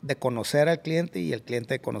tú, de conocer al cliente y el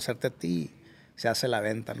cliente de conocerte a ti, se hace la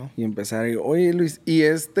venta, ¿no? Y empezar, oye Luis,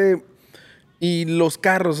 y los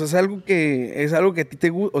carros, es algo que a ti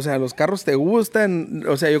te gusta, o sea, los carros te gustan,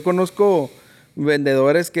 o sea, yo conozco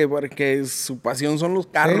vendedores porque su pasión son los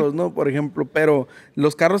carros, Sí. ¿no? Por ejemplo, pero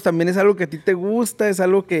los carros también es algo que a ti te gusta, es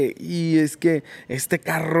algo y es que este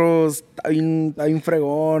carro está bien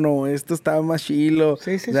fregón, o esto está más chilo.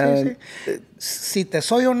 Sí. O sea, Si te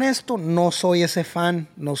soy honesto, no soy ese fan,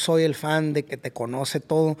 no soy el fan de que te conoce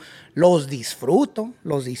todo. Los disfruto,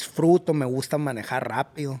 me gusta manejar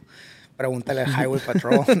rápido. Pregúntale al Highway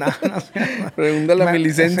Patrol. No. Pregúntale a mi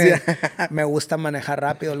licencia. Sí, me gusta manejar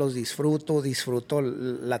rápido, los disfruto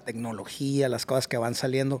la tecnología, las cosas que van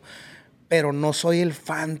saliendo, pero no soy el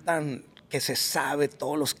fan tan que se sabe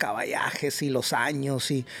todos los caballajes y los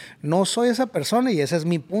años, y no soy esa persona, y ese es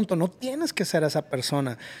mi punto. No tienes que ser esa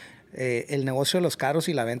persona. El negocio de los carros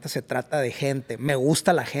y la venta se trata de gente. Me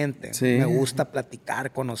gusta la gente, Sí. me gusta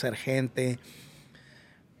platicar, conocer gente.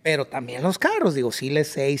 Pero también los carros, digo, sí les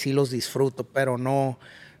sé y sí los disfruto, pero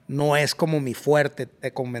no es como mi fuerte.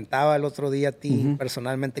 Te comentaba el otro día a ti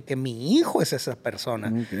personalmente que mi hijo es esa persona.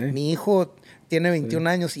 Okay. Mi hijo tiene 21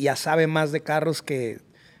 años y ya sabe más de carros que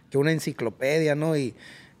una enciclopedia, ¿no? Y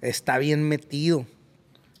está bien metido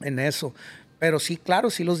en eso. Pero sí, claro,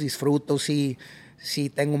 sí los disfruto, sí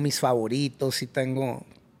tengo mis favoritos, sí tengo...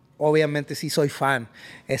 obviamente sí soy fan.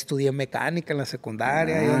 Estudié mecánica en la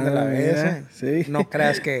secundaria y donde la ves. Sí. No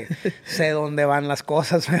creas que sé dónde van las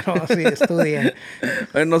cosas, pero sí estudié.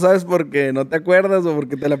 Bueno, no sabes por qué, no te acuerdas o por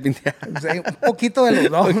qué te la pintaste. Sí, un poquito de los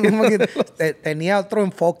dos. Tenía otro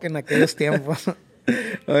enfoque en aquellos tiempos. Oye,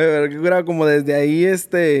 pero qué cura, como desde ahí,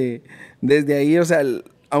 o sea,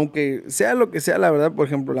 aunque sea lo que sea, la verdad, por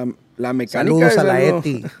ejemplo, la mecánica. Saludos a la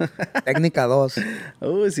ETI, técnica 2.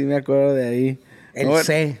 Uy, sí me acuerdo de ahí. El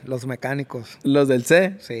C, los mecánicos. Los del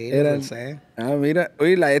C. Sí, eran los del C. Ah, mira.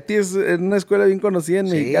 Oye, la ETI es una escuela bien conocida en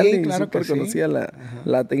Mexicali. Sí, claro que súper conocida sí.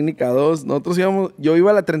 la técnica 2. Nosotros yo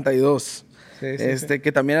iba a la 32. Sí.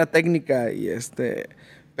 Que también era técnica y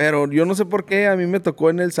pero yo no sé por qué a mí me tocó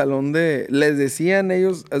en el salón les decían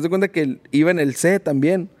ellos, haz de cuenta que iba en el C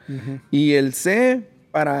también. Y el C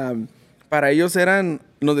para ellos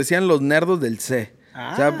nos decían los nerdos del C.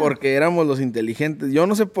 O sea, porque éramos los inteligentes. Yo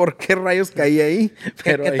no sé por qué rayos caí ahí.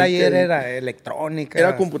 Pero ¿Qué taller era? ¿Electrónica?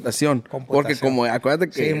 Era computación. Porque como, acuérdate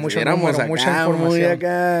que éramos mucha muy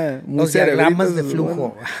acá, muy los diagramas de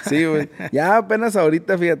flujo. Bueno. Sí, güey. Ya apenas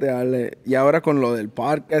ahorita, fíjate, vale, y ahora con lo del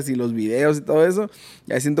podcast y los videos y todo eso,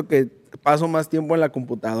 ya siento que paso más tiempo en la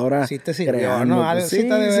computadora. Sí te sirvió, creando, ¿no? Pues, sí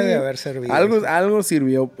te debe de haber servido. Algo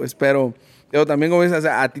sirvió, pues, pero también, como dices, o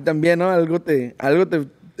sea, a ti también, ¿no? Algo te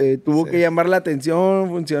tuvo que llamar la atención,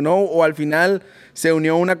 funcionó, o al final se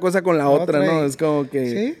unió una cosa con la otra, ¿no? Es como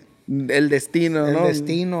que el destino, ¿no? El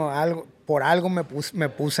destino, por algo me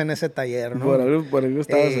puse en ese taller, ¿no? Por algo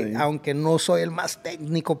estabas ahí. Aunque no soy el más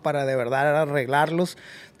técnico para de verdad arreglarlos,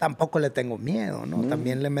 tampoco le tengo miedo, ¿no?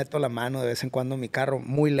 También le meto la mano de vez en cuando a mi carro,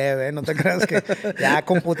 muy leve, ¿eh? No te creas que ya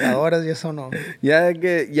computadoras y eso no.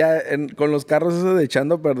 Con los carros eso de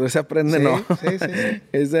echando a perder se aprende, Sí, ¿no? sí.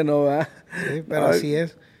 Ese no va. Sí, pero así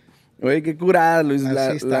es. Oye, qué curada, Luis.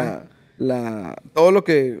 Así está. Todo lo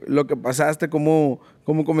que pasaste, cómo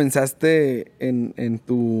comenzaste en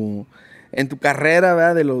tu carrera,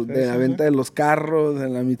 ¿verdad? De la venta de los carros,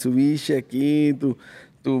 en la Mitsubishi aquí,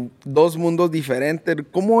 dos mundos diferentes.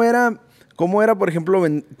 ¿Cómo era, por ejemplo,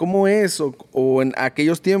 cómo es o en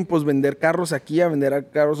aquellos tiempos vender carros aquí a vender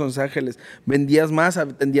carros en Los Ángeles? ¿Atendías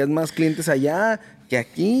más clientes allá que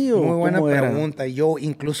aquí? ¿O muy buena cómo era? pregunta. Yo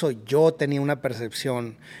tenía una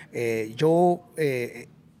percepción.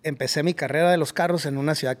 Empecé mi carrera de los carros en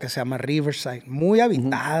una ciudad que se llama Riverside, muy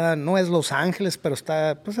habitada, no es Los Ángeles, pero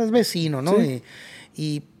pues es vecino, ¿no? Sí.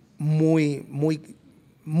 Y muy, muy,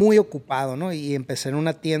 muy ocupado, ¿no? Y empecé en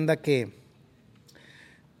una tienda que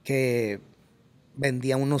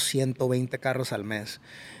vendía unos 120 carros al mes,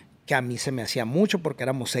 que a mí se me hacía mucho porque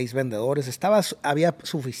éramos 6 vendedores, había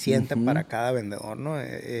suficiente para cada vendedor, ¿no?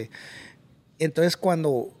 Entonces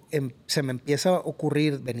cuando se me empieza a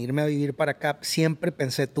ocurrir venirme a vivir para acá, siempre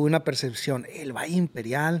tuve una percepción, el Valle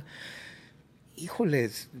Imperial,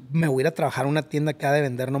 híjoles, me voy a ir a trabajar en una tienda que ha de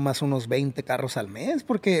vender nomás unos 20 carros al mes,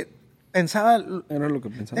 porque pensaba, era lo que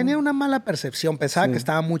pensaba. Tenía una mala percepción, pensaba que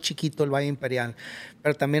estaba muy chiquito el Valle Imperial,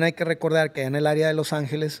 pero también hay que recordar que en el área de Los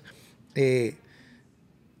Ángeles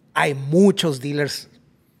hay muchos dealers,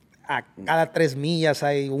 a cada 3 millas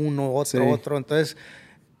hay uno, otro, entonces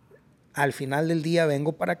al final del día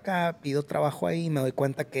vengo para acá, pido trabajo ahí y me doy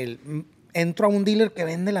cuenta que entro a un dealer que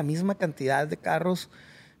vende la misma cantidad de carros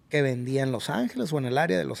que vendía en Los Ángeles o en el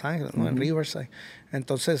área de Los Ángeles, ¿no? En Riverside.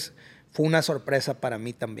 Entonces fue una sorpresa para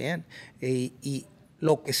mí también. Y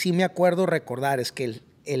lo que sí me acuerdo recordar es que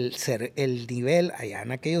el nivel, allá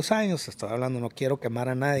en aquellos años, estoy hablando, no quiero quemar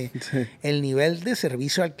a nadie, el nivel de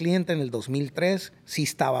servicio al cliente en el 2003 sí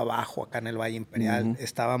estaba bajo acá en el Valle Imperial,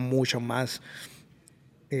 estaba mucho más,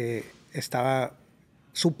 estaba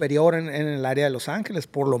superior en el área de Los Ángeles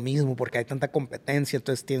por lo mismo, porque hay tanta competencia,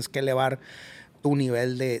 entonces tienes que elevar tu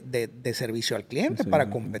nivel de servicio al cliente para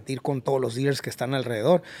competir con todos los dealers que están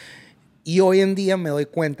alrededor. Y hoy en día me doy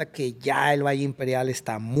cuenta que ya el Valle Imperial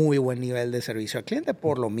está a muy buen nivel de servicio al cliente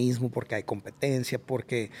por lo mismo, porque hay competencia,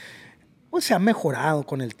 porque pues, se ha mejorado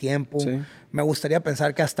con el tiempo. Sí. Me gustaría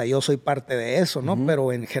pensar que hasta yo soy parte de eso, ¿no?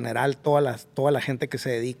 Pero en general toda la gente que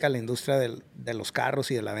se dedica a la industria de los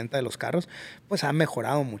carros y de la venta de los carros, pues ha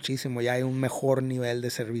mejorado muchísimo. Ya hay un mejor nivel de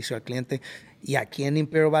servicio al cliente. Y aquí en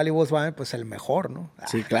Imperial Valley Volkswagen, pues el mejor, ¿no?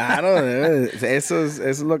 Sí, claro. Eso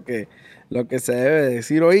es lo que se debe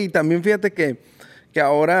decir. Oye, y también fíjate que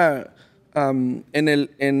ahora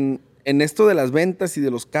en esto de las ventas y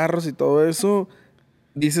de los carros y todo eso,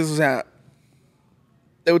 dices, o sea,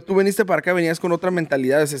 tú veniste para acá, venías con otra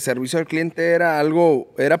mentalidad. Ese servicio al cliente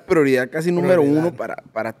era prioridad casi número uno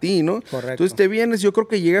para ti, ¿no? Correcto. Entonces te vienes, yo creo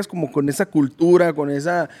que llegas como con esa cultura, con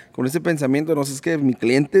ese pensamiento, no sé, es que mi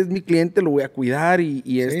cliente es mi cliente, lo voy a cuidar y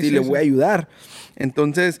le voy a ayudar.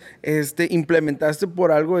 Entonces, implementaste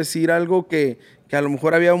por algo, decir algo que a lo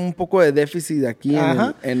mejor había un poco de déficit aquí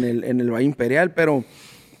en el Valle Imperial, pero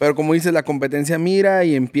como dices, la competencia mira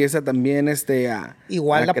y empieza también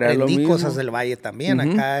Igual a crear lo aprendí mismo. cosas del Valle también.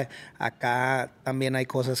 Acá también hay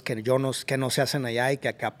cosas que no se hacen allá y que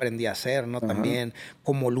acá aprendí a hacer, ¿no? También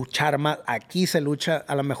como luchar más. Aquí se lucha,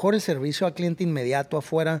 a lo mejor el servicio al cliente inmediato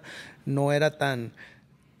afuera no era tan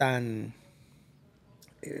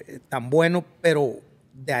bueno, pero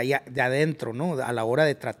de adentro, ¿no? A la hora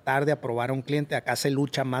de tratar de aprobar a un cliente, acá se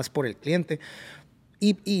lucha más por el cliente.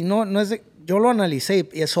 Y no es yo lo analicé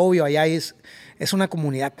y es obvio, allá es una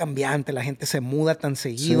comunidad cambiante, la gente se muda tan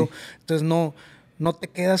seguido, entonces no te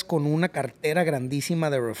quedas con una cartera grandísima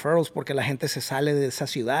de referrals porque la gente se sale de esa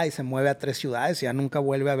ciudad y se mueve a 3 ciudades y ya nunca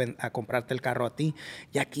vuelve a comprarte el carro a ti.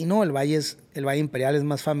 Y aquí no, el Valle Imperial es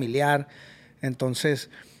más familiar, entonces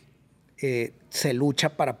se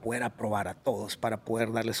lucha para poder aprobar a todos, para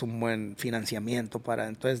poder darles un buen financiamiento.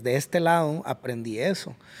 Entonces, de este lado aprendí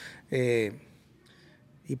eso.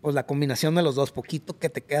 Y pues la combinación de los dos, poquito que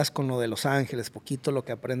te quedas con lo de Los Ángeles, poquito lo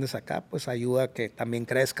que aprendes acá, pues ayuda a que también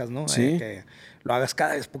crezcas, ¿no? Sí. Que lo hagas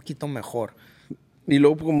cada vez poquito mejor. Y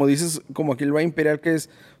luego, como dices, como aquí el Valle Imperial, que es,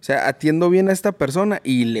 o sea, atiendo bien a esta persona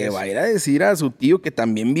y le va a ir a decir a su tío que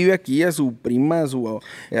también vive aquí, a su prima, a su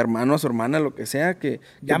hermano, a su hermana, lo que sea, que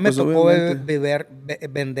ya me tocó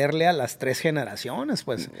venderle a las 3 generaciones,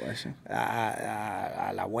 pues,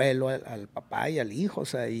 al abuelo, al papá y al hijo, o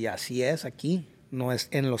sea, y así es aquí. No es,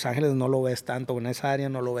 en Los Ángeles no lo ves tanto, en esa área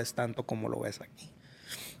no lo ves tanto como lo ves aquí.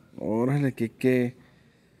 Órale, qué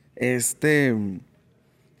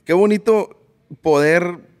bonito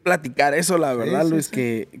poder platicar eso, la verdad, Luis,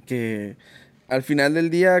 que al final del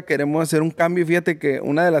día queremos hacer un cambio. Fíjate que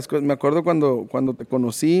una de las cosas, me acuerdo cuando te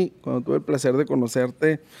conocí, cuando tuve el placer de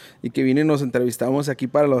conocerte y que vine y nos entrevistamos aquí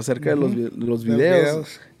para lo acerca de los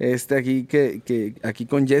videos. Aquí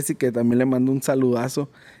con Jesse, que también le mando un saludazo.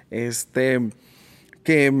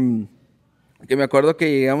 Que me acuerdo que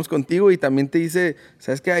llegamos contigo y también te dice,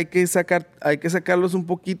 ¿sabes qué? Hay que sacarlos un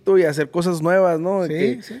poquito y hacer cosas nuevas, ¿no?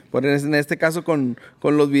 Sí. En este caso con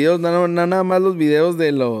los videos, no nada más los videos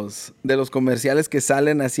de los comerciales que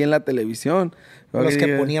salen así en la televisión. Los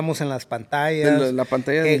que poníamos en las pantallas. La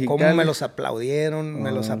pantalla digital. Cómo me los aplaudieron,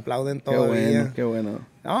 me los aplauden todavía. Qué bueno.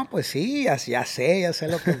 No, pues sí, ya sé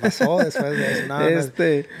lo que pasó después de eso. No,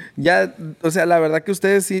 ya, o sea, la verdad que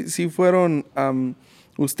ustedes sí fueron...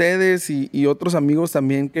 ustedes y otros amigos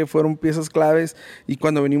también que fueron piezas claves. Y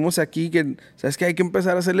cuando venimos aquí, que sabes que hay que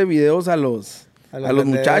empezar a hacerle videos a los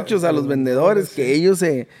muchachos, a los vendedores, sí. que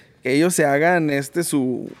ellos se hagan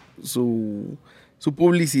su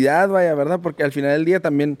publicidad, vaya, ¿verdad? Porque al final del día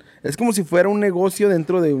también es como si fuera un negocio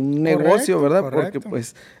dentro de un negocio, ¿verdad? Correcto. Porque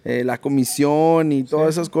pues la comisión y todas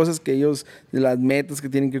esas cosas que ellos, las metas que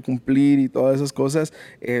tienen que cumplir y todas esas cosas,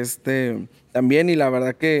 también, y la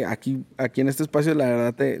verdad que aquí en este espacio, la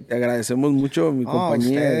verdad te agradecemos mucho, mi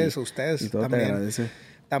compañía. Ustedes y todo también. te agradece.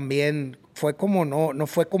 También fue como, no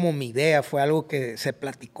fue como mi idea, fue algo que se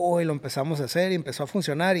platicó y lo empezamos a hacer y empezó a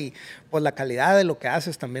funcionar, y pues la calidad de lo que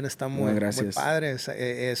haces también está muy padre,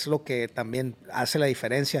 es lo que también hace la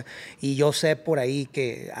diferencia. Y yo sé por ahí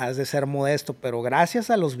que has de ser modesto, pero gracias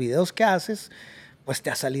a los videos que haces, pues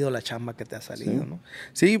te ha salido la chamba que te ha salido, sí. ¿no?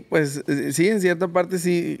 Sí, pues sí, en cierta parte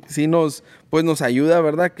sí nos ayuda,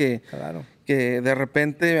 ¿verdad? Claro. Que de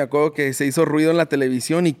repente me acuerdo que se hizo ruido en la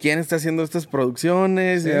televisión y quién está haciendo estas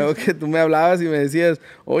producciones. Sí. Y que tú me hablabas y me decías,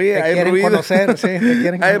 oye, hay ruido.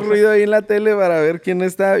 Hay ruido ahí en la tele para ver quién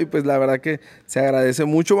está. Y pues la verdad que se agradece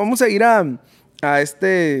mucho. Vamos a ir a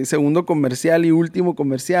este segundo comercial y último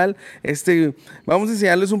comercial. Vamos a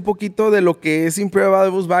enseñarles un poquito de lo que es Imperial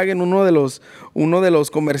Volkswagen, uno de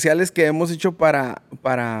los comerciales que hemos hecho para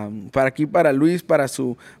aquí, para Luis, para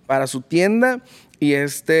su tienda. Y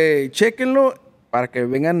chéquenlo para que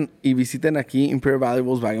vengan y visiten aquí Imperial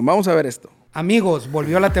Volkswagen. Vamos a ver esto. Amigos,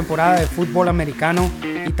 volvió la temporada de fútbol americano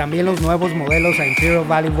y también los nuevos modelos a Imperial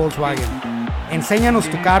Valley Volkswagen. Enséñanos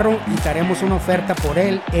tu carro y te haremos una oferta por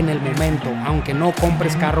él en el momento, aunque no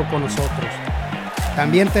compres carro con nosotros.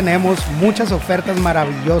 También tenemos muchas ofertas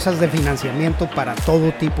maravillosas de financiamiento para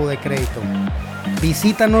todo tipo de crédito.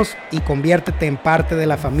 Visítanos y conviértete en parte de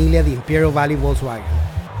la familia de Imperial Valley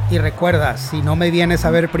Volkswagen. Y recuerda, si no me vienes a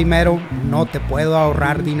ver primero, no te puedo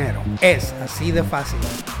ahorrar dinero. Es así de fácil.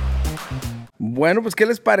 Bueno, pues, ¿qué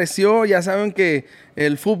les pareció? Ya saben que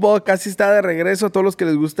el fútbol casi está de regreso a todos los que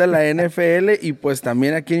les gusta la NFL y pues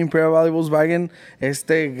también aquí en Imperial Valley Volkswagen,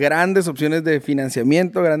 grandes opciones de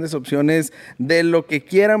financiamiento, grandes opciones de lo que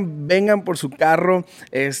quieran, vengan por su carro,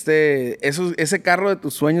 ese carro de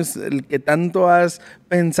tus sueños, el que tanto has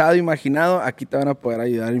pensado, imaginado, aquí te van a poder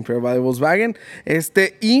ayudar Imperial Valley Volkswagen,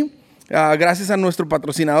 gracias a nuestro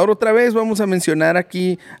patrocinador otra vez, vamos a mencionar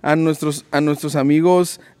aquí a nuestros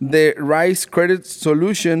amigos de Rise Credit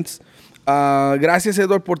Solutions. Gracias,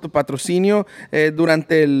 Edward, por tu patrocinio.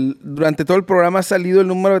 Durante todo el programa ha salido el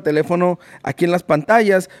número de teléfono aquí en las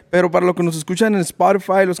pantallas, pero para los que nos escuchan en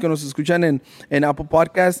Spotify, los que nos escuchan en Apple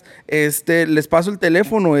Podcast, les paso el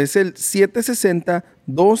teléfono, es el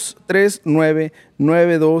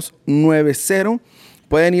 760-239-9290.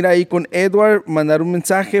 Pueden ir ahí con Edward, mandar un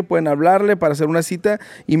mensaje, pueden hablarle para hacer una cita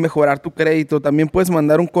y mejorar tu crédito. También puedes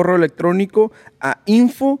mandar un correo electrónico a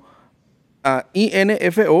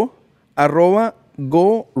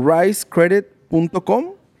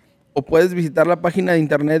info@gorisecredit.com o puedes visitar la página de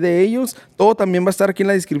internet de ellos. Todo también va a estar aquí en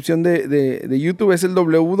la descripción de YouTube. Es el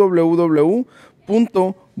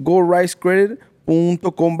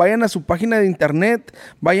www.gorisecredit.com. Vayan a su página de internet,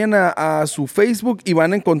 vayan a su Facebook y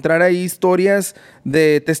van a encontrar ahí historias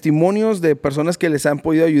de testimonios de personas que les han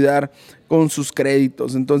podido ayudar con sus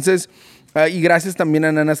créditos. Entonces, y gracias también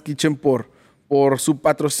a Nana's Kitchen por su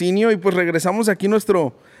patrocinio. Y pues regresamos aquí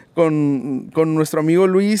con nuestro amigo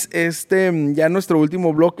Luis, ya nuestro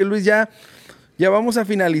último bloque. Luis, ya vamos a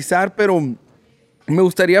finalizar, pero me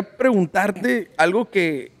gustaría preguntarte algo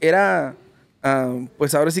que era...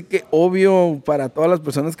 pues ahora sí que obvio para todas las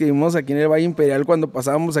personas que vivimos aquí en el Valle Imperial cuando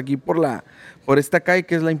pasábamos aquí por esta calle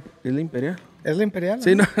que es la Imperial. ¿Es la Imperial?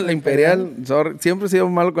 Sí, no, la Imperial. Siempre he sido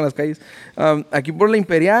malo con las calles. Aquí por la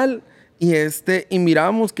Imperial y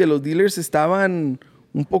mirábamos que los dealers estaban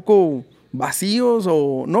un poco vacíos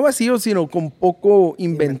o no vacíos, sino con poco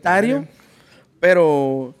inventario.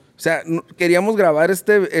 Pero... O sea, queríamos grabar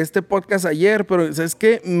este podcast ayer, pero ¿sabes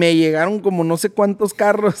qué? Me llegaron como no sé cuántos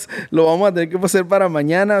carros. Lo vamos a tener que hacer para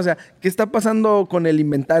mañana. O sea, ¿qué está pasando con el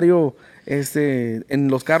inventario en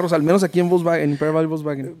los carros? Al menos aquí en Volkswagen, en Imperial Valley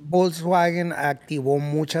Volkswagen. Volkswagen activó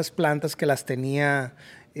muchas plantas que las tenía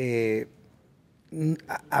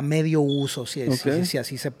a medio uso, si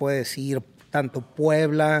así se puede decir. Tanto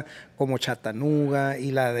Puebla como Chattanooga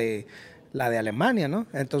y la de Alemania, ¿no?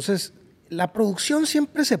 Entonces... La producción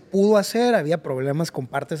siempre se pudo hacer, había problemas con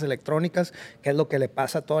partes electrónicas, que es lo que le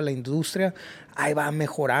pasa a toda la industria. Ahí va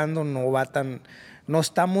mejorando, no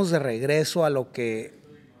estamos de regreso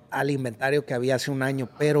al inventario que había hace un año,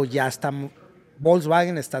 pero ya estamos.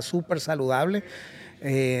 Volkswagen está súper saludable.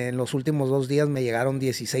 En los últimos 2 días me llegaron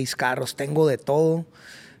 16 carros, tengo de todo.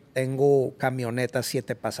 Tengo camionetas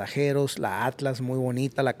 7 pasajeros, la Atlas muy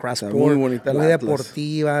bonita, la Crossport muy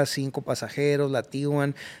deportiva, 5 pasajeros, la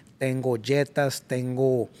Tiguan. Tengo Jetas,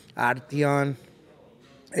 tengo Arteon,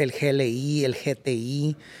 el GLI, el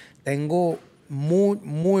GTI. Tengo muy,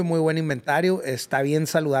 muy, muy buen inventario. Está bien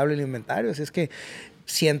saludable el inventario. Así es que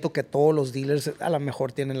siento que todos los dealers a lo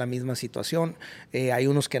mejor tienen la misma situación. Hay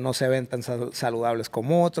unos que no se ven tan saludables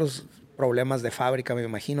como otros. Problemas de fábrica, me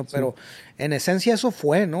imagino. Pero en esencia eso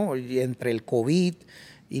fue, ¿no? Y entre el COVID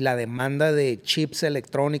y la demanda de chips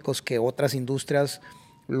electrónicos que otras industrias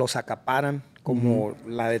los acaparan, como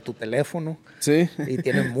la de tu teléfono. Sí. Y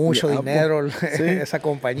tienen mucho dinero esa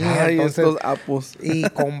compañía. Ay, entonces, estos Apples. Y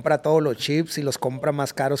compra todos los chips y los compra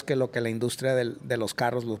más caros que lo que la industria de los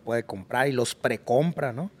carros los puede comprar y los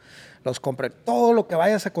precompra, ¿no? Los compra. Todo lo que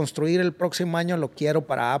vayas a construir el próximo año lo quiero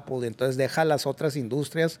para Apple. Y entonces deja a las otras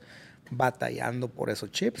industrias batallando por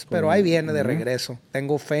esos chips. Pero ahí viene de regreso.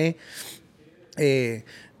 Tengo fe.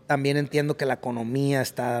 También entiendo que la economía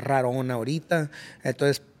está rarona ahorita.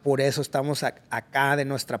 Entonces, por eso estamos acá de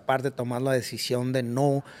nuestra parte tomando la decisión de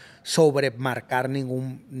no sobremarcar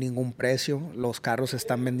ningún precio. Los carros se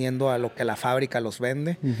están vendiendo a lo que la fábrica los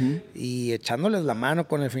vende y echándoles la mano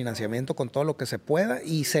con el financiamiento, con todo lo que se pueda.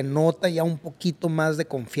 Y se nota ya un poquito más de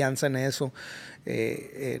confianza en eso.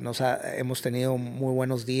 Hemos tenido muy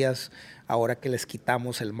buenos días ahora que les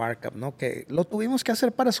quitamos el markup, ¿no? Que lo tuvimos que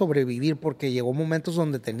hacer para sobrevivir porque llegó momentos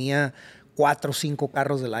donde tenía 4 o 5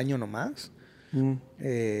 carros del año nomás.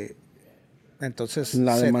 Entonces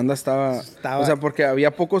la demanda estaba, o sea, porque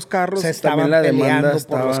había pocos carros, se estaban la peleando demanda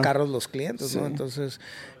por los carros los clientes, ¿no? Entonces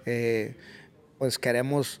pues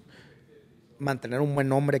queremos mantener un buen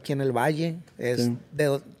nombre aquí en el Valle. Es Sí.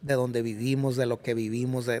 de donde vivimos, de lo que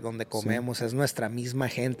vivimos, de donde comemos. Sí. Es nuestra misma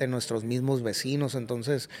gente, nuestros mismos vecinos.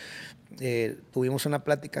 Entonces, tuvimos una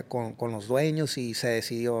plática con los dueños y se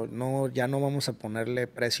decidió, no, ya no vamos a ponerle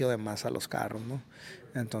precio de más a los carros, ¿no?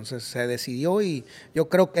 Entonces, se decidió y yo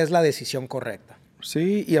creo que es la decisión correcta.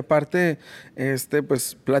 Sí, y aparte,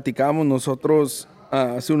 pues platicábamos nosotros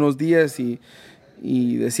hace unos días y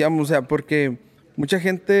decíamos, o sea, porque mucha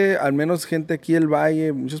gente, al menos gente aquí del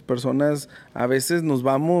Valle, muchas personas, a veces nos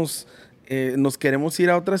vamos, nos queremos ir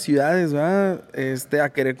a otras ciudades, ¿verdad? A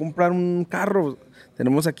querer comprar un carro.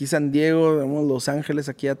 Tenemos aquí San Diego, tenemos Los Ángeles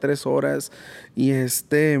aquí a 3 horas, y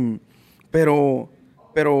pero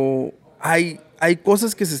hay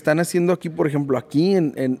cosas que se están haciendo aquí, por ejemplo, aquí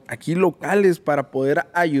aquí locales para poder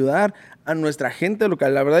ayudar a nuestra gente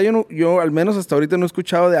local. La verdad, yo al menos hasta ahorita no he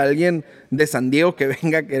escuchado de alguien de San Diego que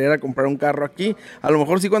venga a querer a comprar un carro aquí. A lo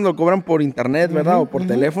mejor sí cuando lo cobran por internet, ¿verdad? O por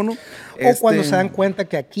teléfono. O cuando se dan cuenta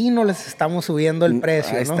que aquí no les estamos subiendo el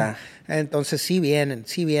precio, ahí ¿no? está. Entonces sí vienen.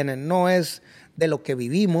 No es de lo que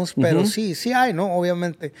vivimos, pero sí hay, ¿no?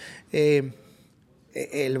 Obviamente.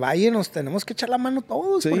 El Valle nos tenemos que echar la mano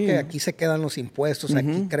todos, porque aquí se quedan los impuestos,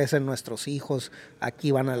 aquí crecen nuestros hijos,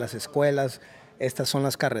 aquí van a las escuelas, estas son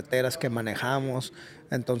las carreteras que manejamos.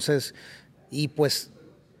 Entonces, y pues,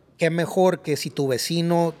 qué mejor que si tu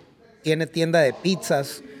vecino tiene tienda de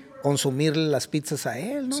pizzas, consumirle las pizzas a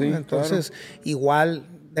él, ¿no? Sí, entonces, claro. Igual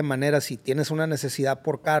de manera, si tienes una necesidad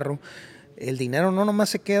por carro, el dinero no nomás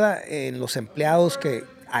se queda en los empleados que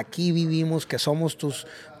aquí vivimos, que somos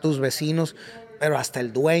tus vecinos, pero hasta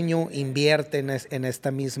el dueño invierte en esta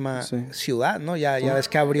misma ciudad, ¿no? Ya ves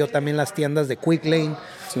que abrió también las tiendas de Quick Lane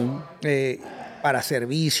para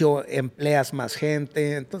servicio, empleas más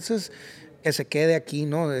gente. Entonces, que se quede aquí,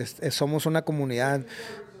 ¿no? Somos una comunidad,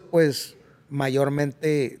 pues,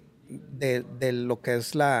 mayormente de lo que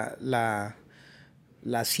es la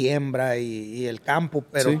siembra y el campo,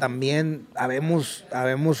 pero también habemos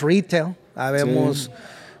retail, habemos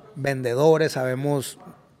vendedores, habemos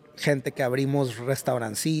gente que abrimos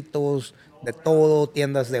restaurancitos, de todo,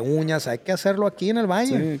 tiendas de uñas. Hay que hacerlo aquí en el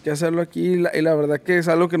Valle. Sí, hay que hacerlo aquí. Y la verdad que es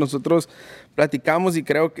algo que nosotros platicamos, y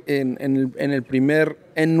creo que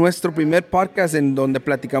en nuestro primer podcast, en donde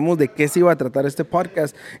platicamos de qué se iba a tratar este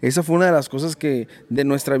podcast, esa fue una de las cosas de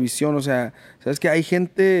nuestra visión. O sea, sabes que hay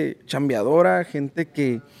gente chambeadora, gente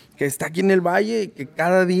que está aquí en el Valle y que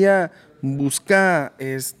cada día busca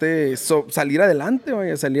salir adelante,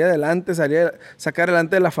 sacar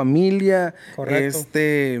adelante de la familia.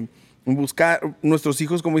 Correcto. Buscar, nuestros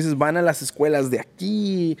hijos, como dices, van a las escuelas de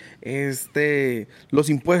aquí, los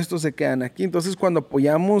impuestos se quedan aquí. Entonces, cuando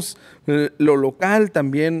apoyamos lo local,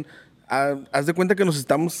 también haz de cuenta que nos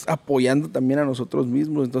estamos apoyando también a nosotros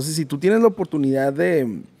mismos. Entonces, si tú tienes la oportunidad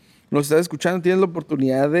nos estás escuchando, tienes la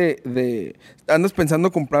oportunidad andas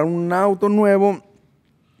pensando comprar un auto nuevo,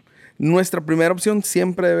 nuestra primera opción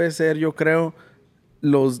siempre debe ser, yo creo,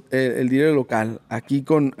 el dealer local. Aquí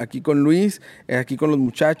con Luis, aquí con los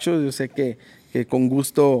muchachos, yo sé que con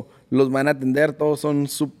gusto los van a atender, todos son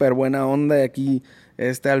súper buena onda. Y aquí,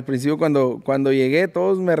 al principio cuando llegué,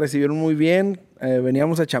 todos me recibieron muy bien,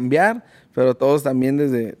 veníamos a chambear, pero todos también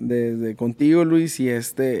desde contigo, Luis,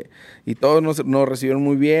 y todos nos recibieron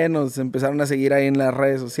muy bien, nos empezaron a seguir ahí en las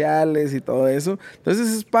redes sociales y todo eso. Entonces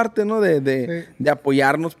es parte, ¿no? de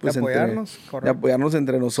apoyarnos, pues, de apoyarnos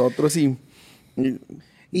entre nosotros y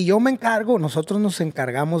nosotros nos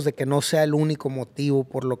encargamos de que no sea el único motivo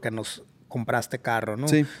por lo que nos compraste carro, ¿no?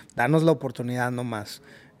 Sí. Danos la oportunidad nomás.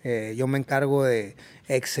 Yo me encargo de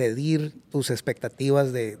excedir tus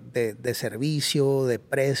expectativas de servicio, de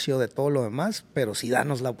precio, de todo lo demás, pero sí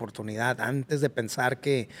danos la oportunidad antes de pensar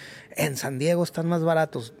que en San Diego están más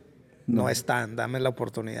baratos. No están, dame la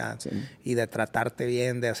oportunidad y de tratarte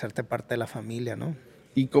bien, de hacerte parte de la familia, ¿no?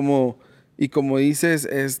 Y como dices,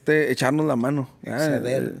 echarnos la mano.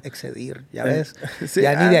 Excedir, ¿ya ves? Sí,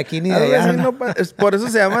 ya ni de aquí ni de allá. No, por eso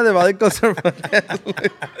se llama The Valley Culture Podcast.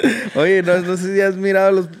 Oye, no sé si has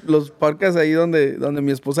mirado los podcasts ahí donde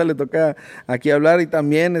mi esposa le toca aquí hablar, y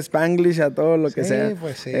también Spanglish, a todo lo que sea.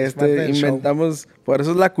 Pues sí, inventamos, por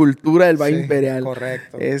eso es la cultura del Valle Imperial.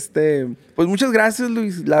 Correcto. Pues muchas gracias,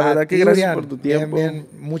 Luis. La verdad que gracias por tu tiempo. Bien.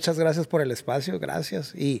 Muchas gracias por el espacio,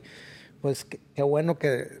 gracias. Y pues qué bueno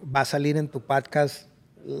que va a salir en tu podcast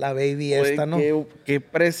la baby esta, ¿no? Qué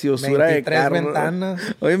preciosura de carro. 23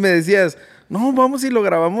 ventanas. Oye, me decías, no, vamos y lo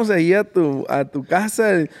grabamos ahí a tu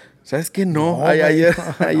casa. ¿Sabes qué? No, ayer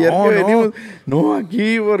que venimos. No,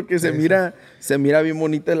 aquí, porque se mira bien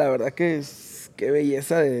bonita. La verdad que qué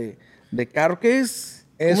belleza de carro. ¿Qué es?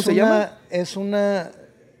 ¿Cómo se llama? Es una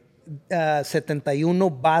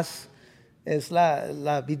 71 Bass Es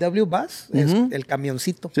la VW Bus, es el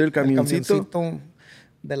camioncito. Sí, el camioncito.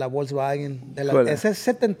 De la Volkswagen. ¿Cuál? Ese es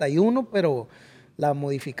 71, pero la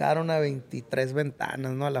modificaron a 23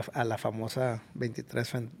 ventanas, ¿no? A la famosa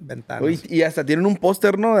 23 ventanas. Uy, y hasta tienen un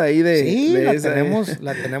póster, ¿no? De ahí de... Sí, de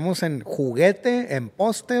la tenemos en juguete, en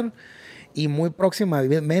póster, y muy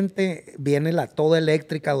próximamente viene la toda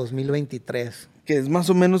eléctrica 2023. Que es más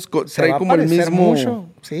o menos... Se trae va como a el parecer mismo... mucho.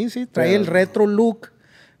 Sí, trae el retro look,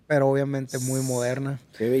 pero obviamente muy moderna.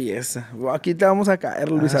 Qué belleza. Aquí te vamos a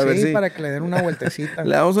caer, Luis, a ver sí, si... para que le den una vueltecita.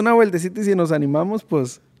 Le damos una vueltecita y si nos animamos,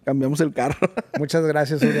 pues cambiamos el carro. Muchas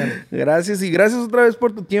gracias, Urián. Gracias, y gracias otra vez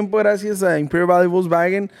por tu tiempo. Gracias a Imperial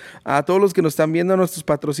Volkswagen, a todos los que nos están viendo, a nuestros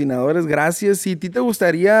patrocinadores. Gracias. Si a ti te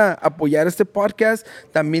gustaría apoyar este podcast,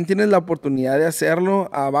 también tienes la oportunidad de hacerlo.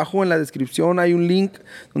 Abajo en la descripción hay un link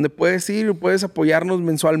donde puedes ir y puedes apoyarnos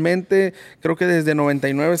mensualmente. Creo que desde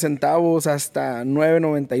 99 centavos hasta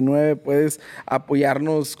 9.99 puedes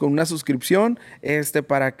apoyarnos con una suscripción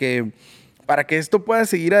para que esto pueda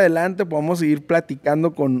seguir adelante, podamos seguir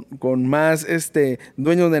platicando con más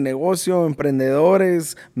dueños de negocio,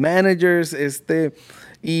 emprendedores, managers,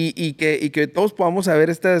 y que todos podamos saber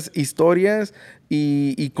estas historias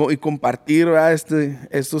y compartir, ¿verdad?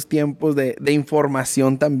 Estos tiempos de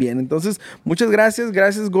información también. Entonces, muchas gracias.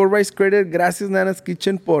 Gracias Gold Rice Credit, gracias Nana's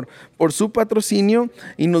Kitchen por su patrocinio,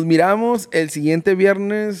 y nos miramos el siguiente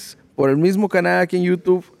viernes por el mismo canal aquí en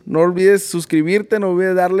YouTube. No olvides suscribirte, no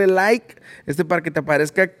olvides darle like para que te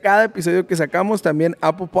aparezca cada episodio que sacamos. También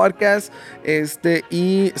Apple Podcasts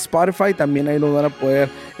y Spotify, también ahí lo van a poder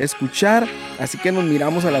escuchar. Así que nos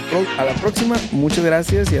miramos a la próxima. Muchas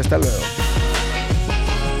gracias y hasta luego.